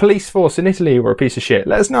think the police force in Italy were a piece of shit,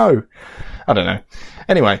 let us know. I don't know.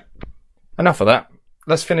 Anyway, enough of that.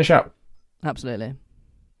 Let's finish up. Absolutely.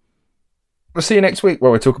 We'll see you next week where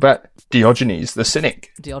we talk about Diogenes the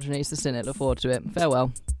Cynic. Diogenes the Cynic. Look forward to it.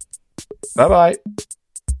 Farewell. Bye-bye.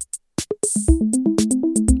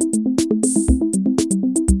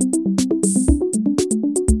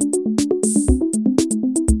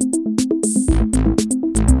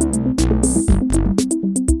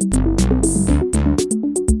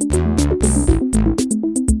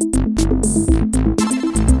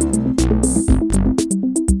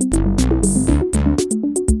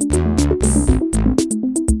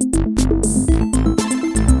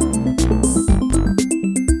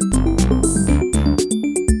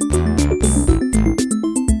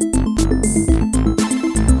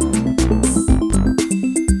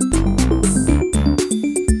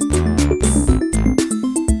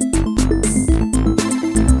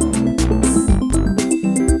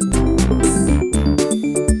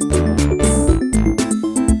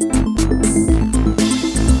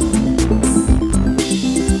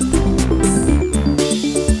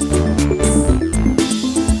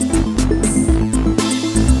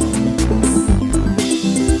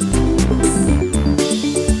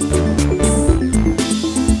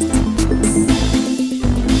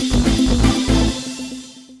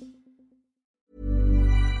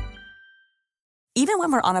 Even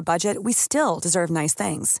when we're on a budget, we still deserve nice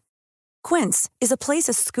things. Quince is a place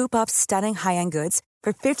to scoop up stunning high-end goods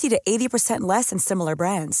for 50 to 80% less than similar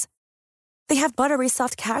brands. They have buttery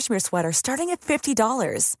soft cashmere sweaters starting at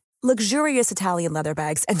 $50, luxurious Italian leather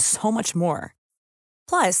bags, and so much more.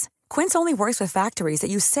 Plus, Quince only works with factories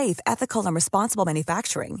that use safe, ethical, and responsible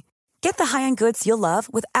manufacturing. Get the high-end goods you'll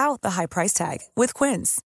love without the high price tag with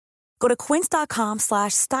Quince. Go to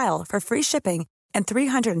quince.com/style for free shipping and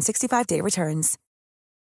 365-day returns.